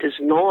punishment is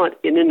not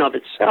in and of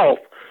itself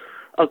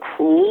a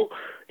cruel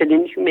and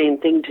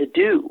inhumane thing to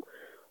do.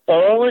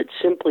 All it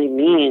simply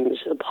means,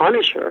 a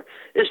punisher,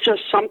 is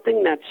just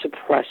something that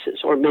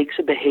suppresses or makes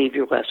a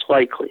behavior less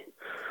likely.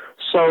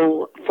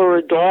 So for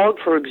a dog,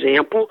 for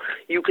example,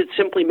 you could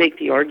simply make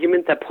the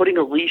argument that putting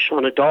a leash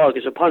on a dog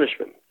is a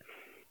punishment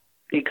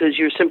because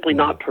you're simply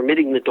not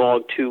permitting the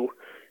dog to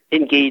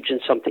engage in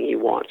something he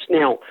wants.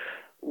 Now,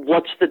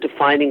 what's the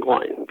defining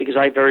line? Because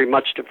I very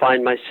much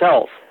define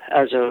myself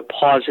as a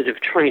positive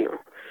trainer,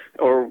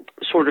 or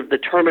sort of the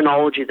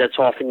terminology that's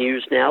often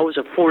used now is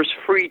a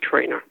force-free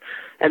trainer.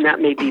 And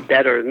that may be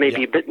better,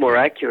 maybe a bit more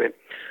accurate.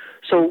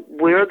 So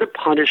where the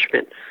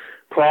punishment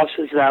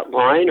crosses that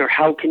line, or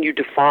how can you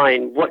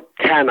define what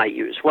can I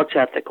use, what's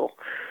ethical?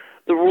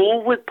 The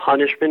rule with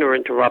punishment or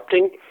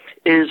interrupting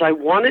is I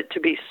want it to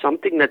be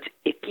something that's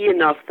icky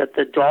enough that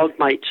the dog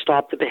might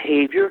stop the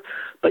behavior,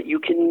 but you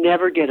can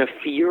never get a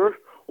fear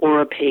or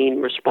a pain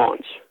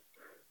response.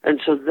 And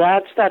so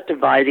that's that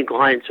dividing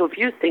line. So if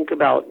you think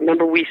about,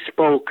 remember we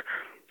spoke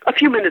a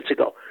few minutes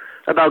ago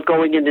about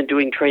going in and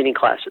doing training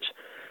classes.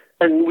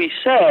 And we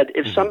said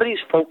if somebody's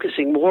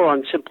focusing more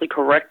on simply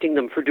correcting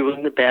them for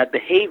doing the bad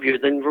behavior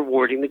than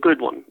rewarding the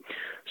good one.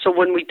 So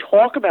when we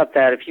talk about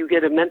that, if you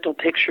get a mental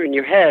picture in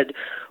your head,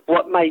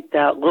 what might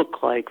that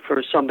look like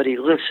for somebody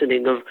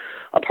listening of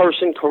a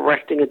person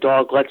correcting a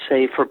dog, let's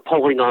say, for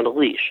pulling on a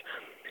leash?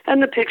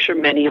 And the picture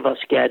many of us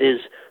get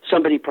is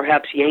somebody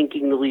perhaps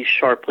yanking the leash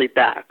sharply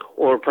back,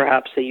 or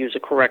perhaps they use a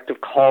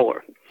corrective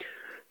collar.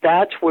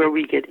 That's where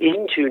we get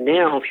into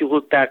now. If you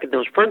look back at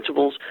those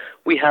principles,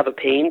 we have a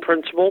pain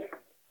principle,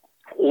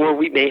 or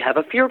we may have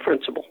a fear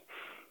principle.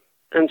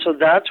 And so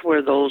that's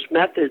where those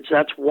methods,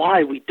 that's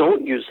why we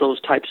don't use those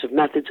types of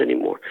methods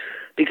anymore,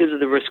 because of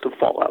the risk of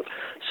fallout.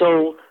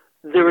 So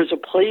there is a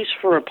place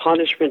for a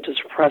punishment to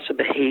suppress a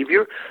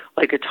behavior,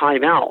 like a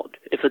timeout,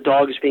 if a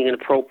dog is being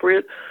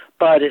inappropriate,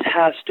 but it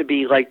has to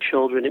be like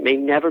children. It may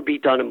never be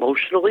done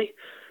emotionally,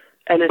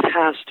 and it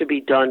has to be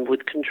done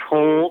with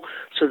control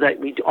so that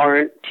we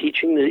aren't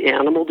teaching the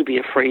animal to be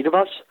afraid of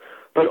us,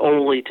 but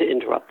only to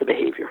interrupt the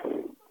behavior.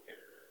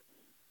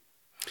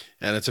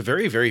 And it's a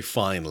very, very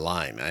fine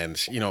line.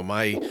 And, you know,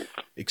 my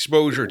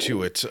exposure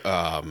to it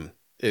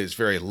is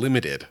very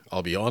limited.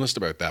 I'll be honest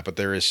about that. But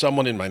there is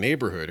someone in my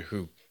neighborhood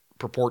who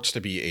purports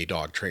to be a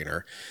dog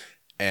trainer.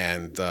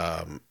 And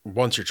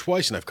once or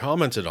twice, and I've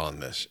commented on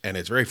this, and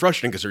it's very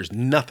frustrating because there's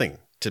nothing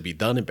to be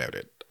done about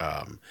it.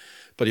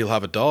 But you'll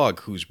have a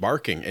dog who's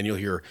barking, and you'll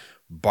hear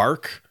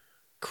bark,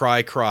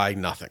 cry, cry,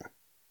 nothing.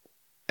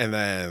 And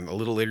then a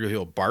little later,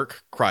 he'll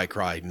bark,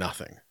 cry,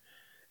 nothing.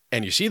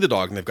 And you see the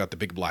dog, and they've got the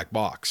big black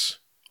box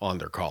on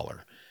their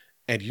collar.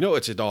 And you know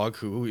it's a dog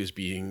who is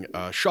being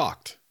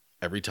shocked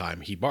every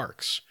time he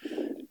barks.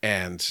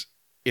 And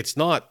it's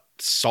not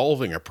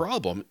solving a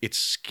problem, it's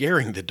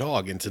scaring the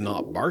dog into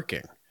not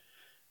barking.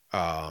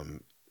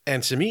 And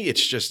to me,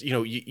 it's just, you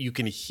know, you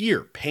can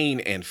hear pain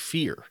and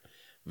fear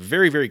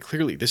very, very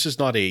clearly. This is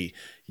not a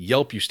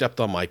yelp, you stepped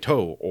on my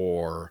toe,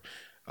 or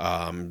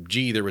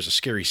gee, there was a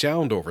scary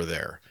sound over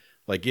there.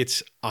 Like,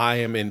 it's, I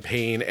am in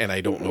pain and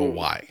I don't know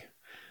why.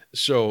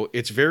 So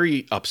it's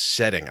very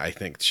upsetting, I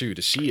think, too,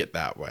 to see it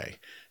that way.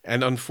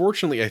 And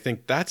unfortunately, I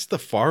think that's the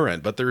far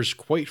end, but there's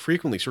quite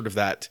frequently sort of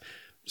that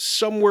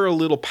somewhere a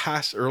little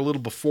past or a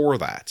little before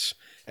that.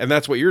 And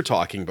that's what you're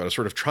talking about, is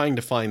sort of trying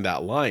to find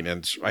that line.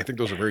 And I think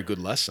those are very good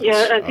lessons.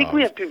 Yeah, I think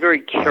we have to be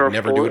very careful.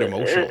 Never do it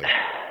emotionally.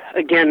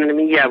 Again, I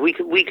mean, yeah, we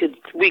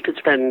could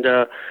spend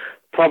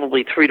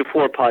probably 3 to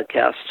 4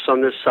 podcasts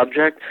on this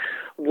subject.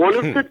 One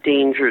of the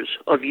dangers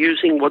of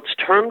using what's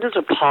termed as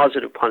a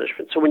positive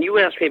punishment. So when you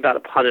ask me about a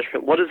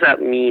punishment, what does that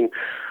mean?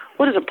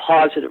 What is a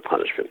positive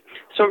punishment?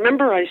 So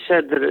remember I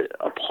said that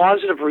a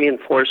positive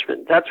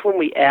reinforcement, that's when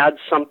we add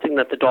something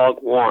that the dog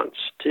wants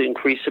to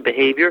increase the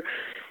behavior.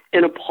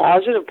 In a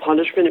positive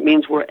punishment, it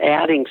means we're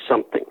adding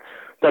something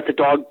that the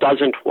dog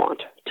doesn't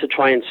want to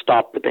try and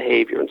stop the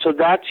behavior. And so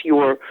that's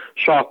your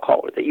shock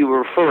collar that you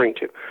were referring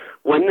to.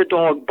 When the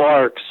dog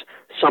barks,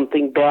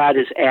 something bad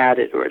is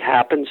added, or it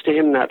happens to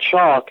him, that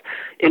shock,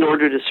 in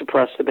order to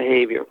suppress the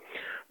behavior.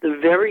 The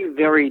very,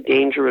 very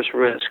dangerous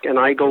risk, and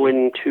I go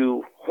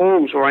into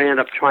homes where I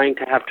end up trying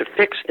to have to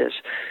fix this,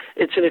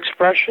 it's an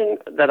expression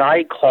that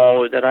I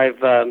call, or that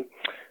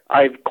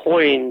I've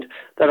coined,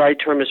 that I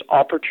term as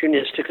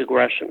opportunistic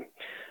aggression.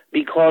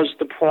 Because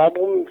the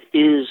problem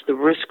is the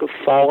risk of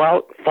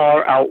fallout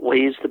far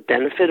outweighs the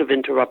benefit of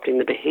interrupting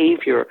the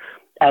behavior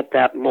at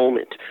that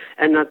moment.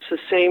 And that's the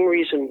same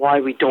reason why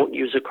we don't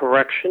use a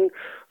correction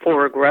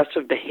for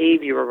aggressive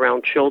behavior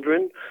around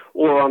children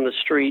or on the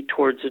street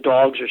towards the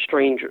dogs or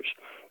strangers.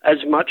 As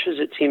much as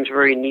it seems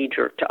very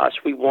knee-jerk to us,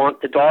 we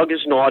want, the dog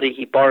is naughty,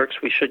 he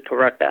barks, we should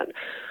correct that.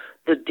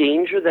 The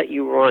danger that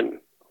you run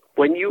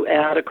when you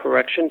add a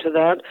correction to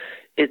that,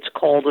 it's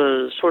called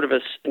a sort of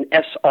an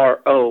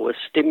SRO, a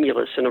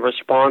stimulus and a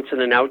response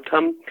and an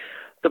outcome.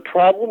 The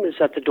problem is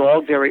that the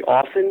dog very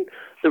often,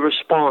 the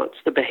response,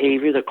 the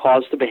behavior that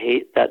caused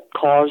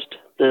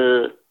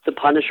the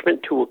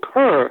punishment to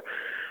occur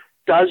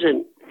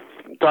doesn't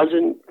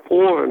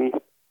form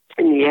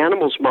in the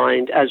animal's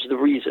mind as the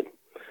reason.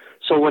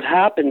 So what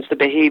happens, the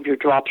behavior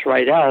drops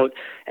right out,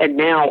 and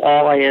now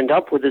all I end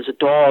up with is a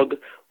dog,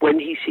 when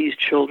he sees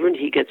children,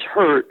 he gets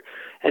hurt,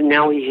 and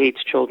now he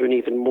hates children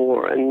even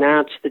more. And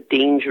that's the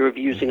danger of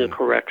using a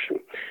correction.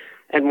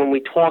 And when we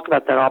talk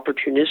about that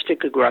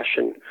opportunistic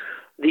aggression,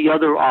 the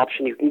other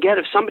option you can get,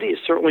 if somebody is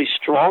certainly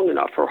strong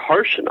enough or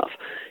harsh enough,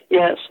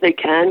 yes, they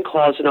can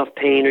cause enough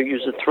pain or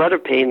use a threat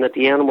of pain that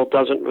the animal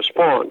doesn't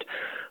respond.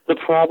 The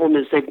problem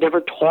is they've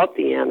never taught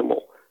the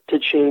animal to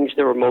change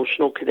their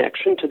emotional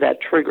connection to that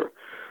trigger.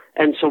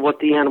 And so what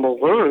the animal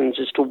learns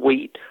is to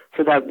wait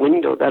for that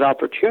window, that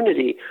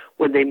opportunity,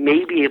 when they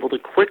may be able to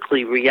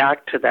quickly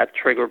react to that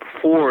trigger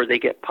before they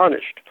get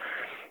punished.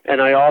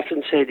 And I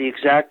often say the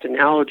exact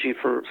analogy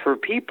for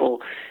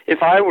people,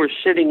 if I were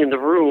sitting in the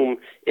room,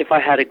 if I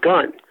had a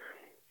gun,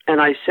 And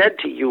I said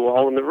to you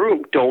all in the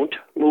room, don't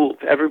move.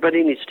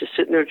 Everybody needs to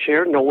sit in their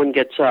chair. No one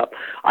gets up.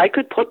 I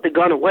could put the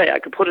gun away. I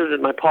could put it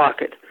in my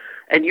pocket,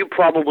 and you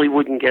probably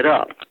wouldn't get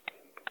up.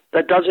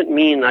 That doesn't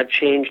mean I've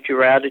changed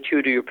your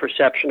attitude or your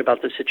perception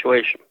about the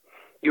situation.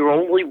 You're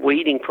only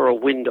waiting for a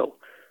window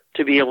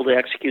to be able to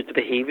execute the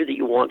behavior that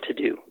you want to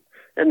do.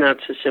 And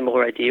that's a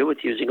similar idea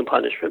with using a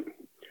punishment.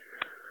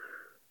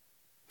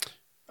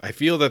 I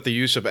feel that the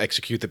use of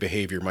execute the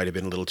behavior might have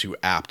been a little too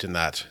apt in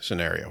that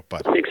scenario,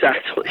 but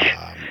exactly.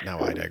 Now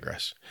I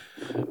digress.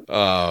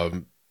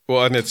 Well,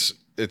 and it's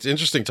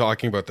interesting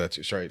talking about that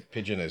too. Sorry,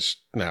 Pigeon is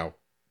now,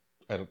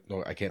 I don't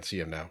know, I can't see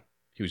him now.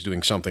 He was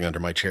doing something under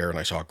my chair and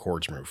I saw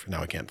cords move.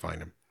 Now I can't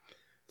find him.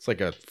 It's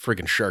like a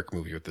friggin' shark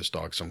movie with this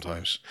dog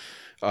sometimes.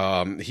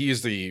 He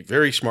is the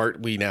very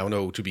smart, we now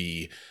know to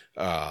be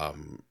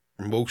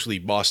mostly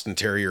Boston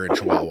Terrier and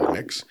Chihuahua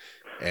mix.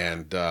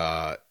 And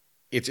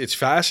it's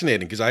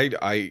fascinating because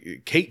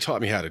Kate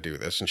taught me how to do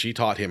this and she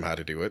taught him how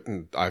to do it.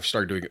 And I've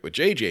started doing it with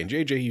JJ, and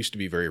JJ used to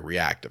be very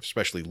reactive,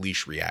 especially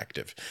leash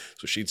reactive.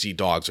 So she'd see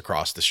dogs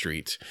across the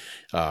street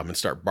and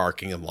start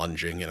barking and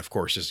lunging. And of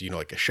course, as you know,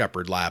 like a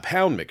shepherd lab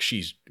hound mix,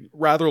 she's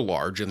rather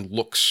large and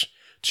looks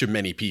to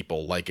many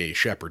people like a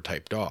shepherd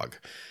type dog.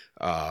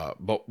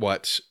 But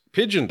what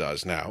Pigeon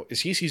does now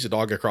is he sees a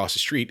dog across the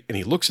street and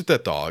he looks at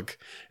that dog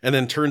and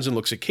then turns and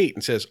looks at Kate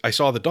and says, I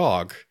saw the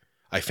dog.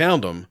 I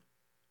found him.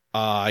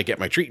 I get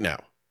my treat now.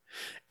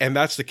 And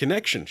that's the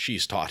connection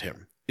she's taught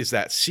him, is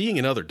that seeing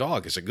another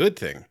dog is a good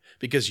thing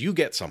because you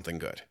get something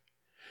good.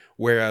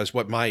 Whereas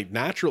what my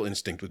natural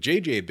instinct with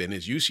JJ had been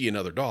is you see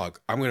another dog,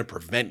 I'm going to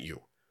prevent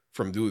you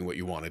from doing what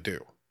you want to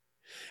do.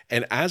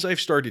 And as I've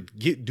started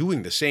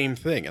doing the same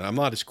thing, and I'm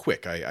not as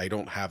quick, I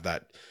don't have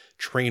that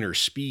trainer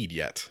speed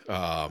yet.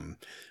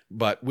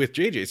 But with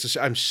JJ, it's just,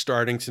 I'm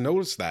starting to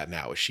notice that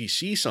now. As she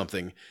sees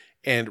something,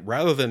 and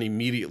rather than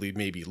immediately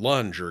maybe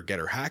lunge or get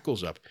her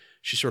hackles up,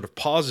 she sort of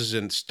pauses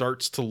and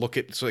starts to look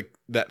at, it's like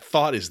that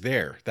thought is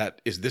there.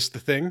 That, is this the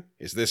thing?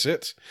 Is this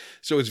it?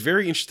 So it's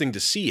very interesting to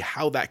see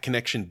how that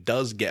connection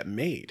does get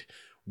made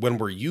when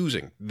we're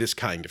using this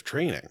kind of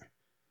training.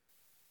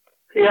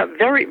 Yeah,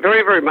 very,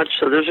 very, very much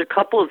so. There's a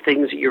couple of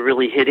things that you're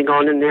really hitting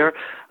on in there.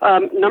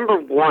 Number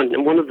one,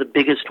 and one of the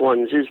biggest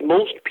ones, is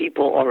most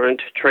people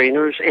aren't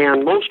trainers,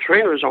 and most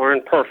trainers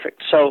aren't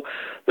perfect. So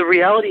the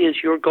reality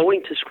is you're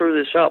going to screw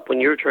this up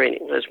when you're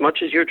training, as much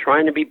as you're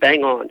trying to be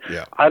bang on.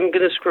 Yeah. I'm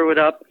going to screw it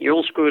up.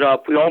 You'll screw it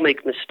up. We all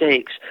make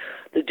mistakes.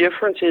 The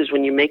difference is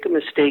when you make a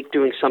mistake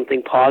doing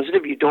something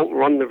positive, you don't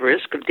run the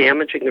risk of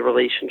damaging the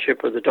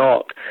relationship with the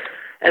dog.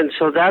 And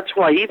so that's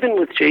why even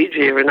with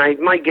JJ, and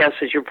my guess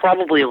is you're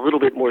probably a little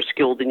bit more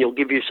skilled than you'll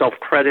give yourself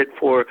credit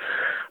for,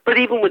 but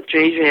even with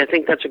JJ, I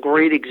think that's a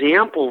great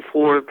example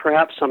for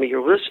perhaps some of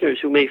your listeners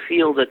who may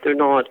feel that they're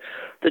not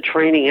the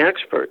training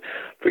expert.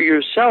 For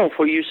yourself,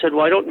 where you said,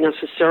 well, I don't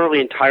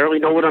necessarily entirely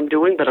know what I'm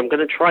doing, but I'm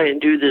going to try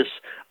and do this.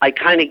 I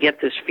kind of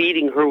get this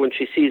feeding her when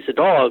she sees the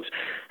dogs.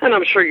 And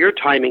I'm sure your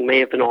timing may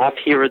have been off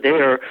here or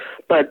there,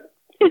 but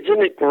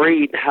isn't it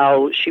great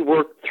how she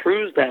worked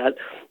through that,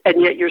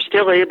 and yet you're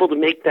still able to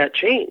make that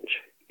change,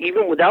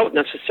 even without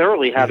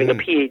necessarily having a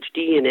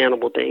PhD in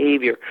animal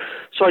behavior.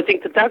 So I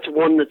think that that's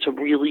one that's a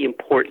really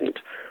important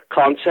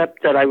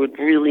concept that I would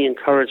really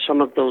encourage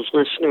some of those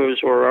listeners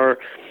or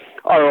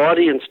our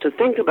audience to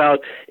think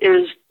about,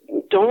 is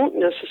don't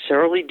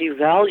necessarily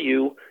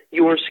devalue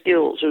your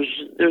skills.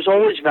 There's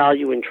always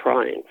value in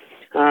trying.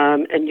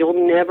 And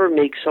you'll never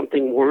make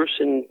something worse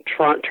in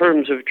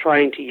terms of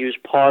trying to use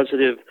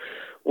positive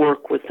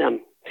work with them.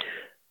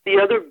 The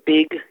other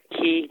big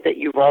key that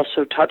you've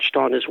also touched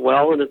on as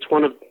well, and it's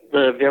one of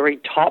the very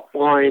top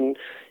line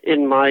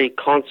in my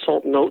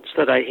consult notes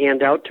that I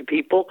hand out to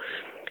people,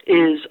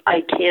 is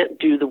I can't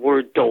do the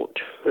word don't.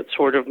 That's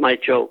sort of my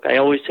joke. I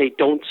always say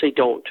don't say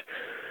don't.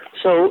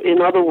 So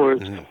in other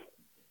words,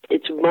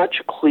 it's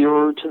much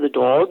clearer to the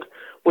dog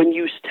when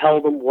you tell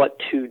them what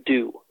to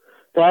do.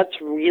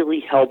 That's really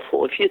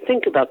helpful if you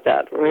think about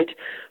that, right?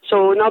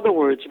 So in other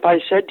words, if I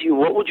said to you,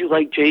 what would you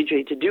like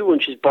JJ to do when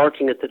she's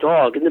barking at the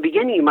dog? In the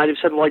beginning, you might have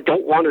said, well, I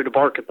don't want her to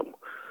bark at them.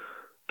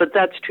 But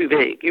that's too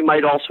vague. You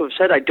might also have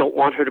said, I don't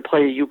want her to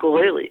play a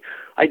ukulele.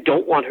 I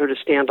don't want her to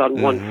stand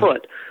on one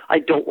foot. I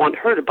don't want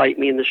her to bite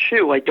me in the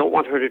shoe. I don't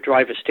want her to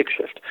drive a stick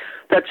shift.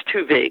 That's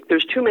too vague.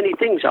 There's too many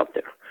things out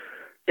there.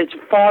 It's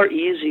far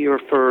easier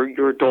for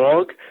your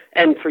dog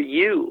and for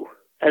you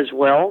as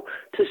well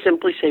to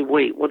simply say,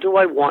 wait, what do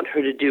I want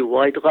her to do?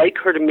 Well, I'd like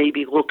her to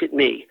maybe look at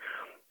me.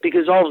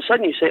 Because all of a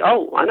sudden you say,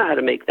 oh, I know how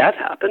to make that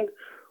happen.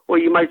 Or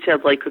you might say,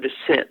 I'd like her to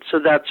sit. So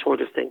that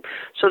sort of thing.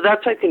 So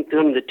that's, I think,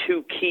 one of the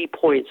two key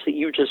points that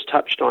you just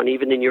touched on,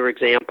 even in your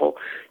example,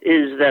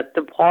 is that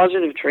the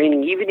positive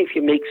training, even if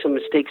you make some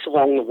mistakes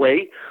along the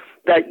way,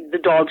 that the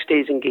dog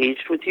stays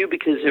engaged with you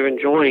because they're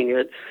enjoying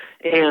it.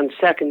 And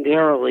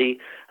secondarily,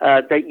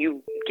 that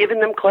you've given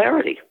them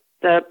clarity.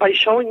 That by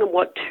showing them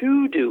what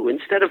to do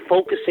instead of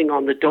focusing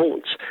on the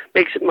don'ts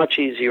makes it much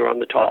easier on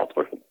the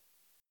toddler.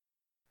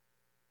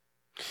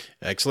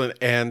 Excellent.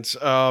 And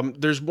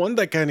there's one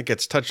that kind of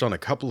gets touched on a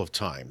couple of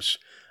times.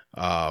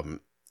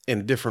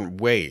 in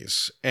different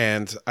ways.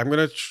 And I'm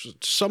going to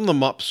sum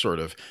them up sort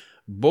of.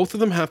 Both of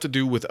them have to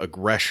do with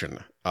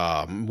aggression.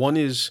 One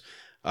is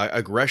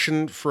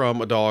aggression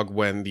from a dog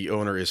when the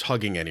owner is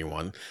hugging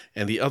anyone,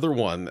 and the other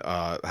one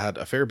had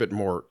a fair bit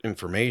more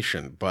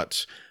information,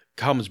 but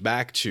comes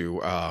back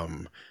to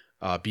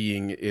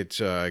being it's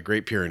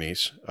Great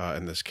Pyrenees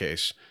in this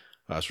case.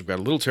 So we've got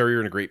a little terrier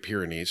and a Great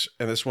Pyrenees,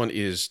 and this one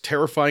is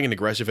terrifying and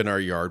aggressive in our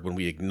yard when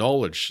we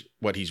acknowledge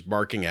what he's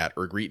barking at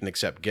or greet and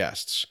accept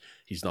guests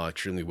he's not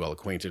extremely well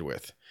acquainted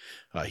with.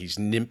 He's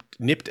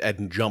nipped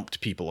and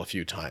jumped people a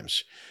few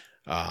times.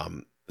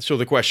 So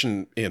the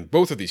question in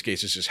both of these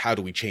cases is, how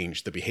do we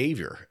change the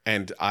behavior?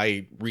 And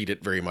I read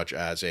it very much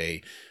as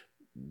a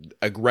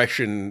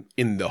aggression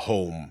in the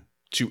home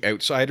to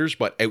outsiders,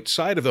 but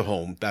outside of the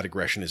home, that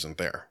aggression isn't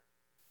there.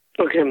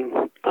 Okay.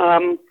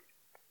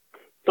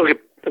 Okay.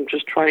 I'm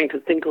just trying to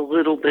think a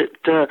little bit.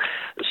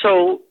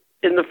 So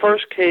in the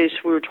first case,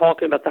 we were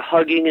talking about the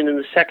hugging, and in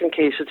the second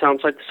case, it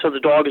sounds like so the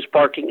dog is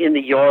barking in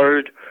the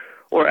yard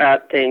or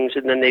at things,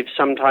 and then they've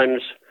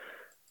sometimes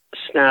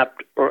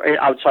snapped or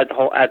outside the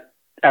home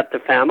at the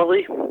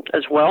family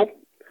as well.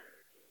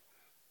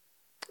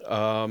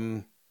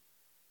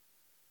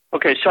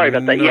 Okay, sorry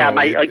about that. No, yeah,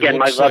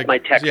 I love my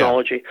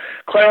technology. Yeah.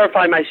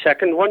 Clarify my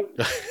second one.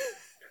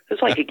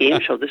 It's like a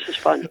game show. This is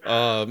fun.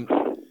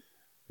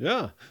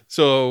 Yeah.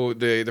 So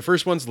the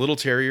first one's little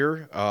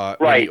terrier.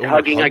 Right,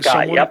 hugging a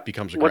guy. Yep.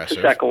 Becomes aggressive.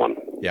 What's the second one?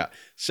 Yeah.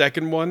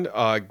 Second one,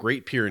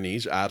 Great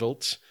Pyrenees,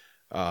 adult.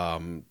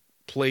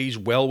 Plays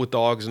well with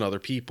dogs and other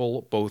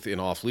people, both in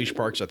off-leash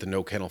parks at the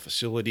no-kennel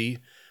facility,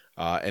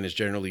 and is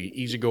generally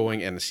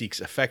easygoing and seeks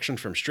affection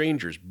from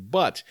strangers.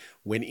 But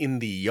when in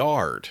the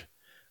yard,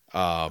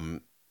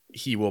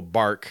 he will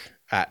bark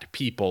at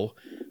people,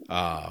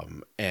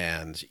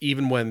 and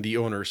even when the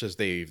owner says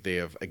they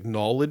have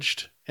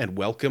acknowledged and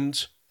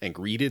welcomed and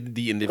greeted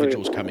the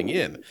individuals coming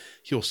in,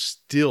 he'll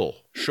still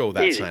show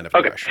that sign of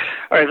aggression.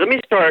 All right, let me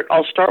start.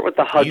 I'll start with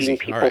the hugging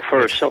people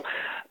first. So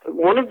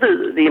one of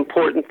the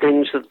important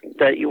things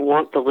that you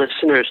want the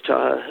listeners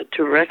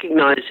to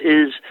recognize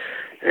is,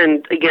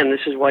 and again,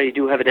 this is why you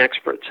do have an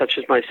expert such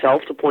as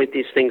myself to point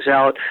these things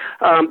out,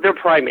 they're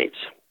primates.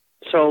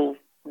 So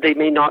they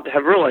may not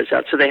have realized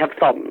that. So they have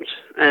thumbs.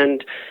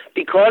 And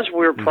because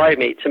we're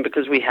primates and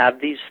because we have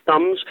these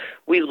thumbs,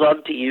 we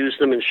love to use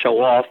them and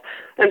show off.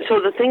 And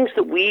so the things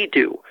that we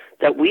do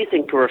that we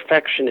think are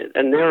affectionate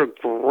and they're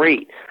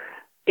great,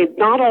 it's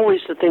not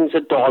always the things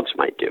that dogs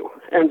might do.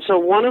 And so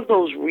one of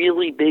those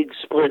really big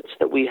splits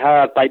that we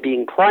have by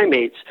being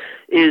primates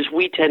is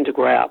we tend to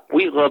grab.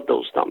 We love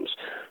those thumbs.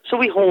 So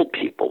we hold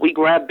people, we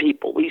grab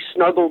people, we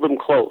snuggle them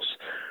close.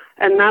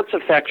 And that's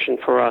affection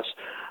for us.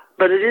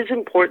 But it is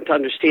important to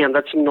understand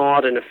that's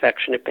not an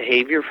affectionate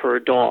behavior for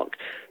a dog.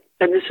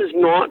 And this is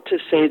not to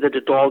say that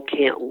a dog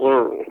can't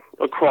learn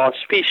across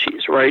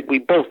species, right? We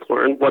both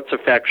learn what's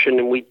affection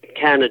and we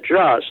can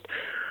adjust.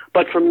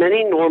 But for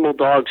many normal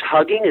dogs,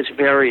 hugging is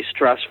very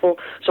stressful.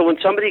 So when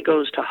somebody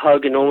goes to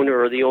hug an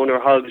owner or the owner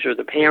hugs or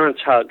the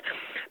parents hug,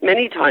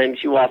 many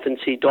times you often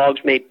see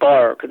dogs may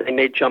bark or they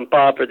may jump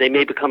up or they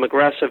may become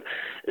aggressive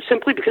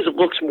simply because it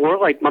looks more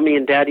like mommy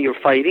and daddy are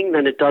fighting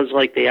than it does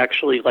like they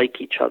actually like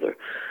each other.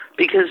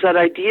 Because that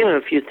idea,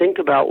 if you think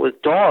about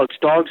with dogs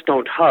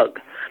don't hug.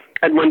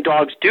 And when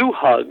dogs do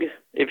hug,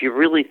 if you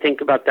really think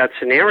about that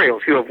scenario,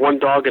 if you have one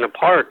dog in a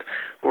park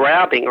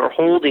grabbing or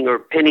holding or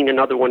pinning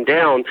another one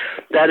down,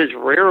 that is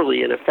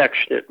rarely an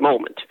affectionate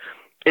moment.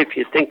 If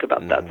you think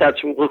about that,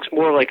 that looks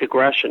more like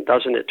aggression,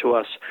 doesn't it, to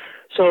us?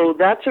 So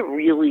that's a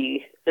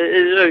really,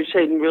 I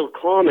say real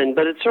common,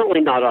 but it's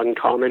certainly not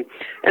uncommon.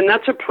 And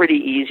that's a pretty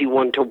easy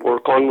one to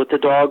work on with the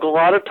dog. A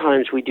lot of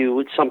times we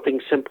do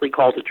something simply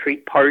called a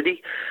treat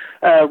party,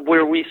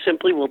 where we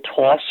simply will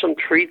toss some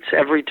treats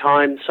every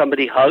time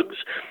somebody hugs.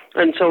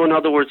 And so, in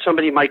other words,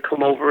 somebody might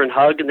come over and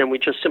hug, and then we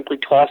just simply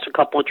toss a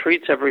couple of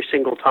treats every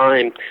single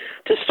time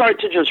to start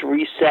to just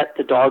reset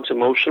the dog's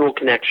emotional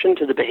connection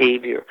to the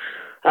behavior.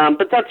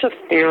 But that's a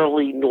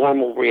fairly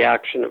normal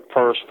reaction at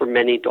first for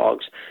many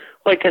dogs.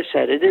 Like I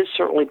said, it is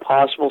certainly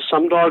possible.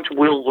 Some dogs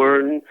will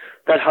learn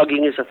that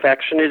hugging is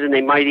affectionate, and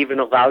they might even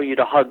allow you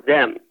to hug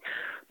them.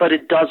 But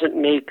it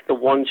doesn't make the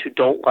ones who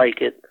don't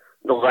like it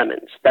the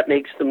lemons. That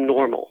makes them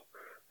normal.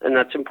 And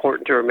that's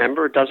important to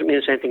remember. It doesn't mean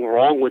there's anything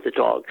wrong with the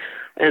dog.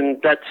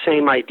 And that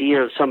same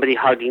idea of somebody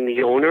hugging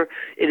the owner,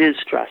 it is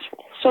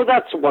stressful. So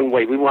that's one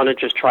way we want to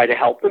just try to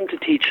help them, to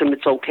teach them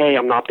it's okay,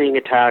 I'm not being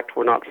attacked,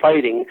 we're not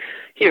fighting.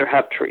 Here,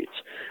 have treats.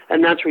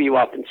 And that's where you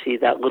often see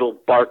that little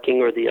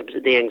barking or the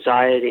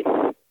anxiety.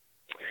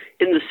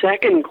 In the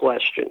second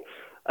question,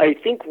 I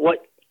think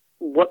what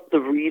the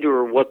reader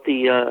or what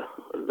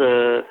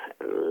the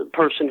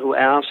person who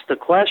asked the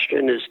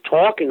question is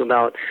talking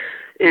about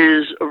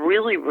is a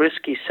really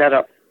risky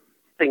setup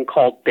thing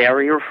called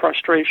barrier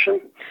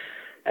frustration.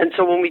 And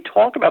so when we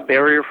talk about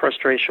barrier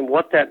frustration,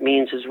 what that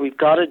means is we've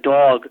got a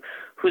dog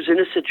who's in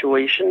a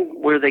situation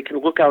where they can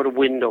look out a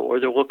window or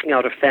they're looking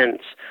out a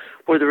fence,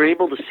 where they're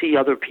able to see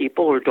other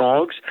people or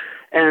dogs,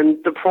 And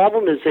the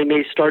problem is they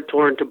may start to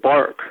learn to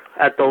bark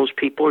at those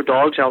people or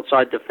dogs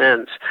outside the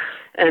fence.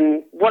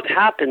 And what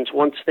happens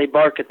once they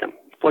bark at them?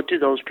 What do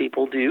those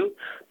people do?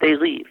 They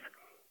leave.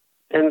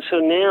 And so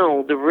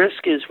now the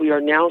risk is we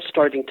are now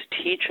starting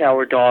to teach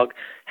our dog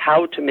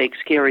how to make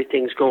scary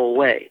things go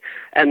away.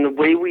 And the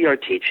way we are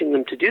teaching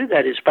them to do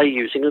that is by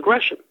using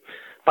aggression,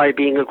 by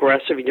being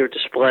aggressive in your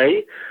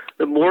display.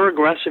 The more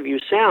aggressive you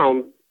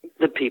sound,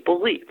 the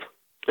people leave.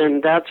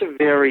 And that's a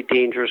very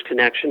dangerous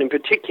connection, in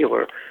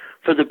particular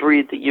for the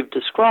breed that you've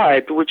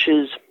described, which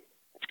is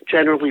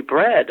generally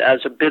bred as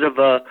a bit of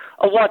a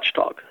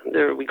watchdog.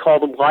 We call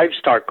them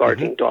livestock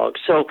guarding dogs.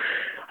 So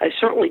I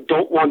certainly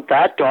don't want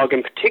that dog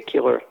in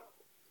particular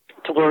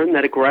to learn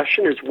that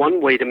aggression is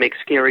one way to make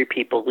scary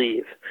people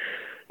leave.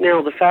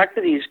 Now, the fact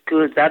that he's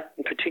good, that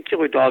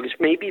particular dog is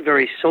maybe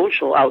very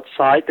social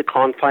outside the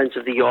confines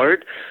of the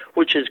yard,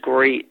 which is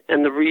great.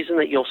 And the reason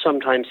that you'll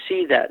sometimes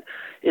see that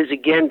is,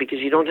 again, because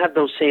you don't have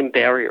those same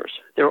barriers.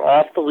 They're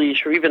off the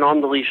leash or even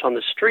on the leash on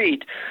the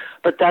street,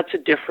 but that's a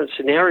different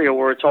scenario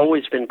where it's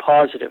always been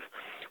positive.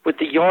 With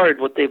the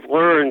yard, what they've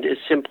learned is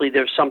simply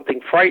there's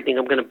something frightening,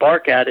 I'm going to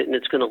bark at it and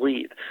it's going to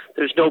leave.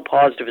 There's no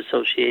positive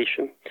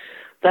association.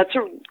 That's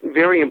a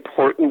very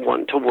important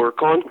one to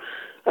work on.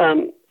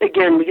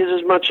 Again,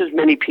 because as much as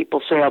many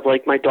people say I'd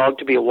like my dog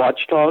to be a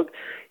watchdog,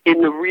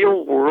 in the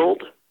real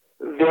world,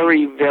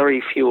 very,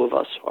 very few of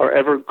us are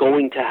ever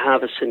going to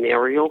have a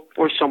scenario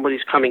where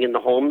somebody's coming in the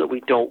home that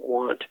we don't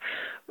want.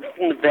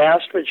 The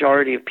vast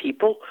majority of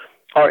people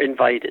are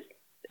invited.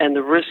 And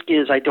the risk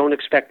is I don't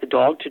expect the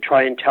dog to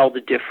try and tell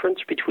the difference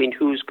between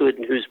who's good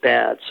and who's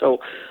bad. So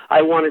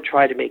I want to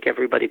try to make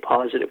everybody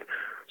positive.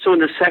 So in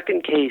the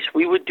second case,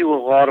 we would do a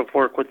lot of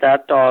work with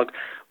that dog.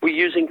 We're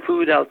using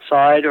food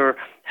outside or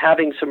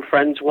having some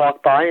friends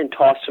walk by and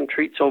toss some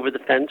treats over the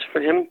fence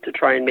for him to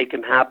try and make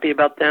him happy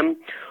about them,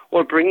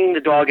 or bringing the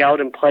dog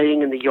out and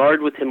playing in the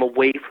yard with him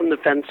away from the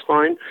fence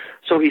line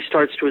so he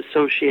starts to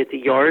associate the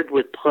yard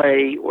with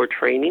play or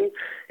training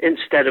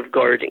instead of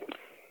guarding.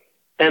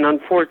 And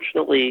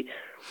unfortunately,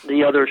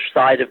 the other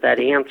side of that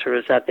answer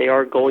is that they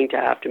are going to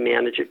have to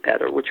manage it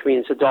better, which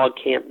means the dog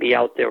can't be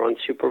out there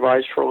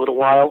unsupervised for a little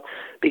while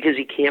because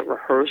he can't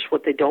rehearse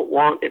what they don't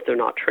want if they're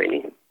not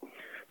training him.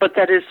 But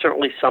that is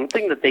certainly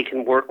something that they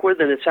can work with,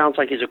 and it sounds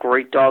like he's a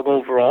great dog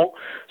overall,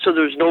 so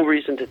there's no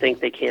reason to think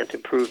they can't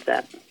improve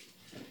that.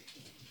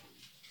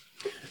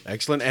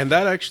 Excellent. And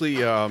that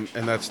actually, and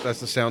that's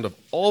the sound of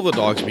all the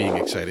dogs being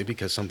excited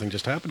because something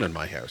just happened in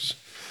my house.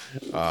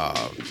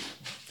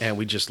 And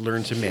we just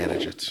learn to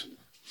manage it.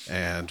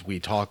 And we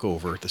talk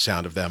over the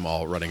sound of them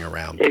all running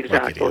around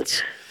like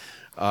idiots.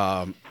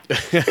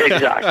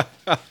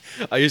 Exactly.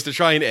 I used to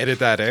try and edit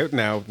that out.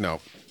 Now,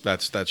 no,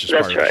 that's just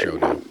part of the show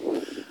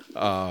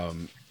now.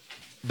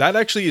 That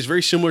actually is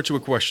very similar to a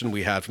question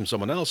we had from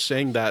someone else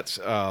saying that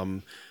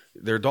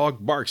their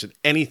dog barks at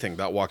anything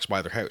that walks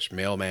by their house.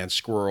 Mailman,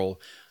 squirrel,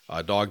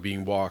 dog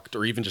being walked,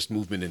 or even just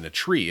movement in a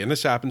tree. And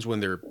this happens when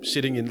they're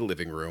sitting in the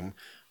living room,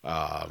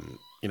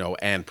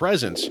 and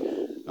presents,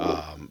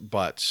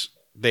 but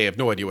they have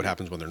no idea what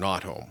happens when they're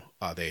not home.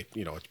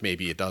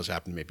 Maybe it does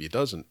happen, maybe it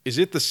doesn't. Is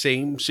it the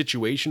same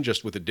situation,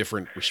 just with a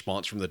different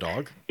response from the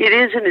dog? It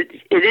is and it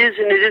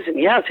isn't.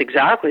 Yes,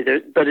 exactly.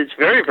 But it's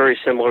very, very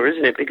similar,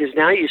 isn't it? Because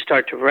now you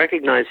start to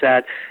recognize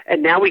that,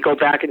 and now we go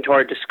back into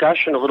our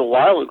discussion a little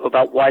while ago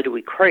about why do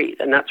we crate,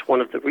 and that's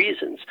one of the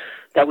reasons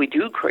that we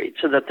do crate,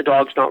 so that the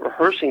dog's not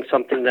rehearsing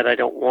something that I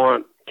don't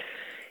want.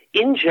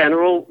 In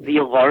general, the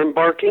alarm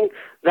barking,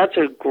 that's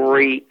a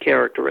great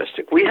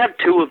characteristic. We have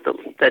two of them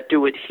that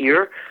do it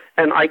here,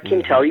 and I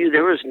can tell you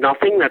there is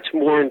nothing that's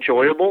more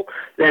enjoyable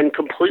than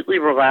completely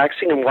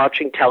relaxing and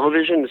watching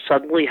television and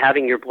suddenly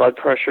having your blood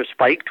pressure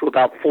spike to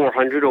about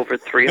 400 over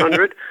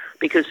 300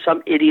 because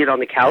some idiot on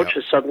the couch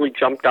has suddenly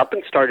jumped up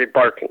and started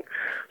barking.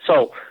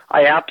 So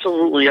I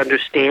absolutely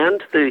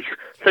understand the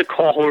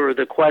caller or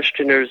the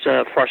questioner's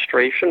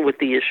frustration with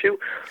the issue,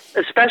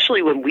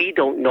 especially when we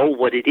don't know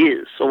what it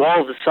is. So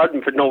all of a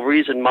sudden, for no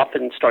reason,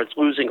 Muffin starts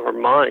losing her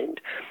mind.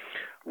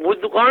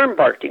 With alarm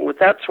barking, with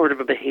that sort of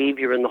a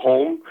behavior in the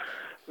home,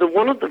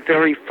 one of the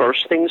very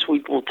first things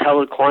we will tell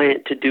a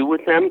client to do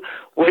with them,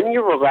 when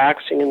you're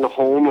relaxing in the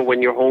home or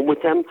when you're home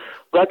with them,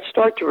 let's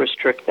start to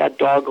restrict that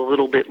dog a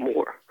little bit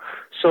more.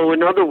 So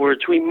in other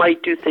words, we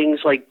might do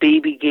things like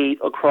baby gate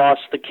across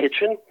the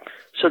kitchen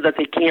so that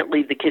they can't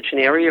leave the kitchen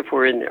area if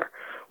we're in there.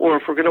 Or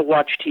if we're going to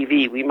watch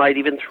TV, we might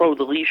even throw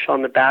the leash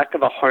on the back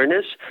of a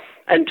harness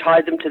and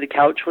tie them to the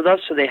couch with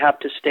us so they have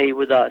to stay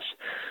with us.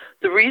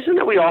 The reason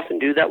that we often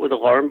do that with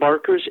alarm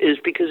barkers is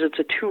because it's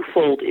a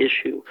twofold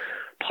issue.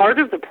 Part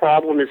of the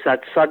problem is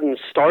that sudden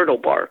startle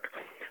bark,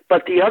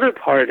 but the other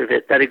part of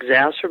it that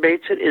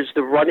exacerbates it is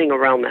the running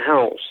around the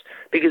house.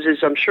 Because as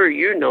I'm sure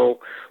you know,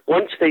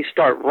 once they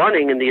start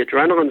running and the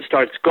adrenaline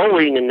starts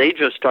going and they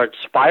just start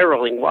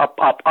spiraling up,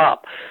 up,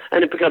 up,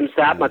 and it becomes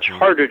that much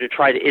harder to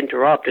try to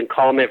interrupt and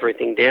calm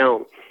everything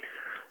down.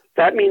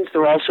 That means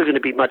they're also going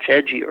to be much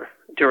edgier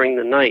during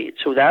the night.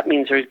 So that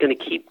means they're going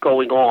to keep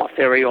going off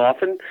very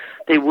often.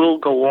 They will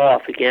go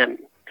off again.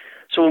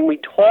 So when we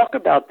talk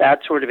about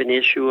that sort of an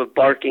issue of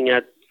barking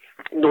at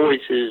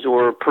noises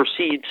or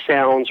perceived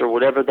sounds or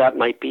whatever that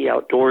might be,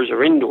 outdoors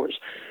or indoors,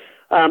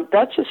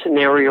 that's a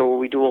scenario where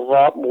we do a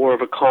lot more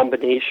of a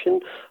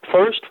combination.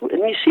 First, and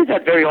you see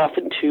that very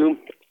often too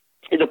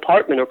in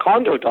apartment or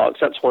condo dogs.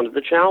 That's one of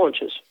the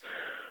challenges.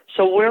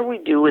 So where we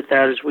do with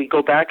that is we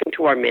go back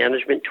into our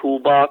management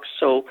toolbox.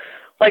 So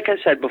like I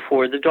said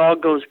before, the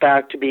dog goes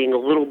back to being a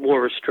little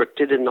more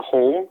restricted in the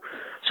home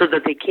so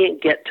that they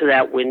can't get to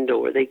that window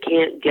or they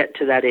can't get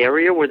to that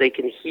area where they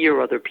can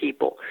hear other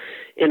people.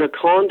 In a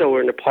condo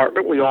or an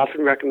apartment, we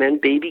often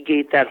recommend baby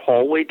gate that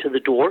hallway to the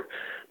door.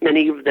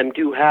 Many of them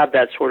do have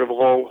that sort of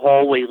long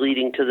hallway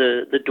leading to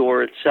the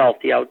door itself,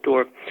 the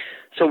outdoor.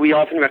 So we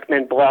often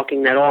recommend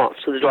blocking that off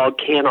so the dog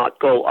cannot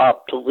go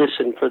up to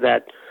listen for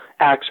that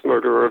axe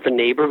murderer of a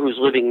neighbor who's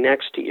living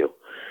next to you.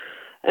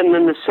 And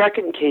then the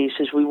second case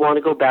is we want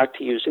to go back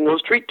to using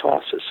those treat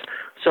tosses.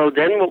 So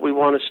then what we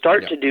want to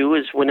start to do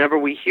is whenever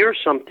we hear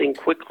something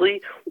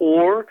quickly,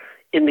 or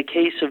in the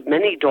case of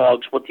many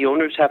dogs, what the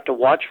owners have to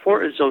watch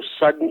for is those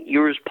sudden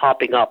ears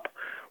popping up,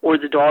 or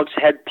the dog's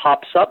head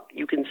pops up,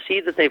 you can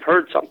see that they've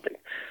heard something.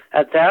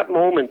 At that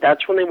moment,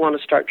 that's when they want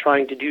to start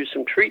trying to do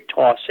some treat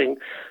tossing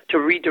to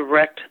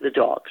redirect the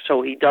dog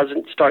so he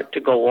doesn't start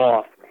to go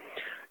off.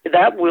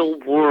 That will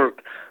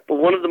work, but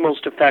one of the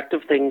most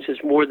effective things is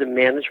more the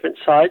management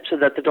side so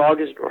that the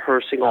dog isn't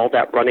rehearsing all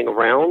that running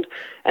around,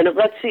 and it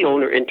lets the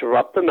owner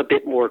interrupt them a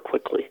bit more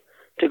quickly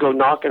to go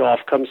knock it off,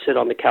 come sit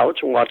on the couch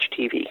and watch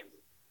TV.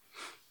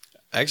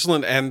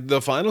 Excellent. And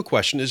the final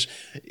question is,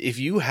 if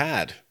you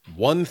had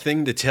one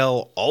thing to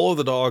tell all of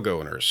the dog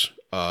owners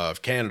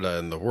of Canada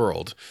and the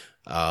world,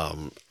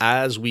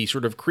 as we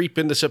sort of creep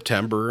into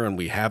September and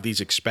we have these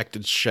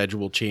expected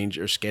schedule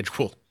changes,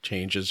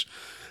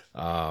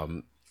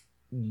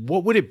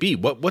 what would it be?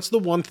 What's the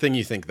one thing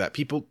you think that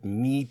people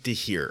need to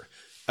hear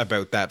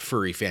about that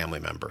furry family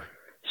member?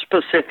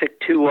 Specific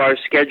to our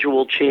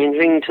schedule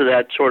changing to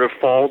that sort of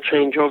fall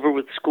changeover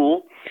with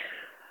school?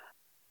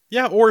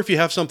 Yeah, or if you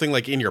have something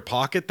like in your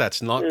pocket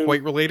that's not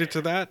quite related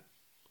to that,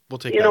 we'll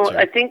take that too.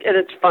 I think, and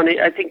it's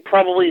funny, I think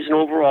probably is an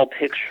overall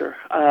picture.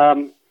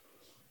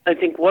 I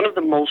think one of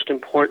the most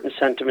important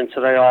sentiments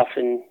that I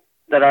often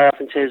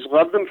say is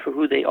love them for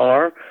who they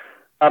are,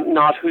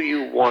 not who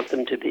you want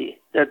them to be.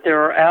 That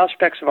there are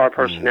aspects of our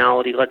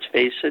personality, let's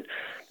face it,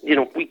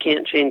 we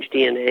can't change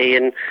DNA,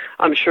 and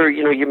I'm sure,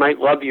 you might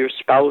love your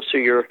spouse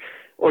or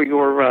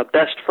your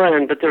best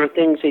friend, but there are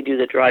things they do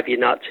that drive you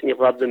nuts and you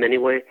love them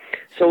anyway.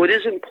 So it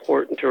is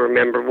important to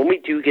remember when we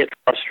do get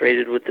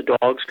frustrated with the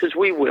dogs, because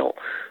we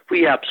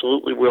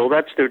absolutely will.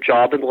 That's their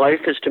job in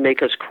life, is to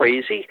make us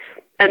crazy.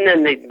 And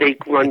then they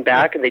run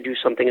back and they do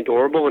something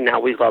adorable, and now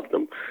we love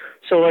them.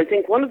 So I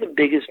think one of the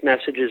biggest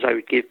messages I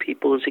would give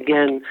people is,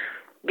 again,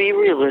 be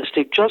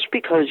realistic. Just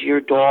because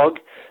your dog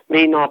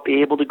may not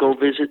be able to go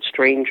visit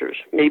strangers,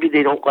 maybe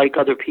they don't like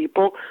other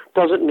people,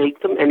 doesn't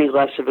make them any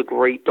less of a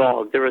great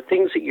dog. There are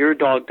things that your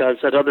dog does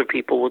that other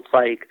people would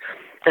like,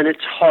 and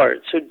it's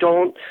hard. So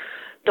don't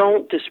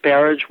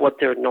disparage what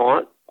they're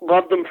not.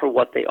 Love them for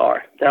what they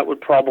are. That would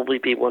probably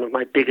be one of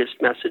my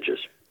biggest messages.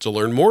 To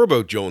learn more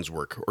about Joan's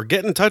work or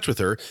get in touch with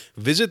her,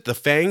 visit the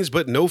Fangs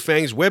But No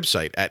Fangs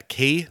website at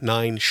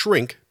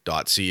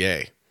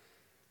k9shrink.ca.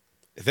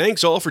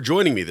 Thanks all for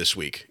joining me this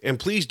week, and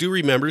please do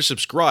remember to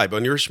subscribe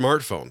on your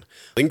smartphone.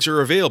 Links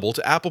are available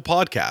to Apple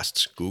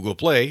Podcasts, Google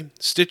Play,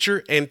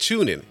 Stitcher, and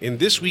TuneIn in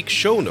this week's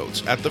show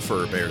notes at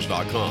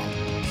thefurbears.com.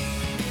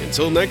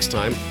 Until next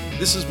time,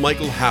 this is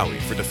Michael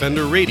Howie for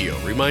Defender Radio,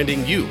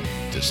 reminding you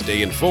to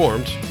stay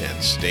informed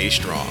and stay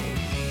strong.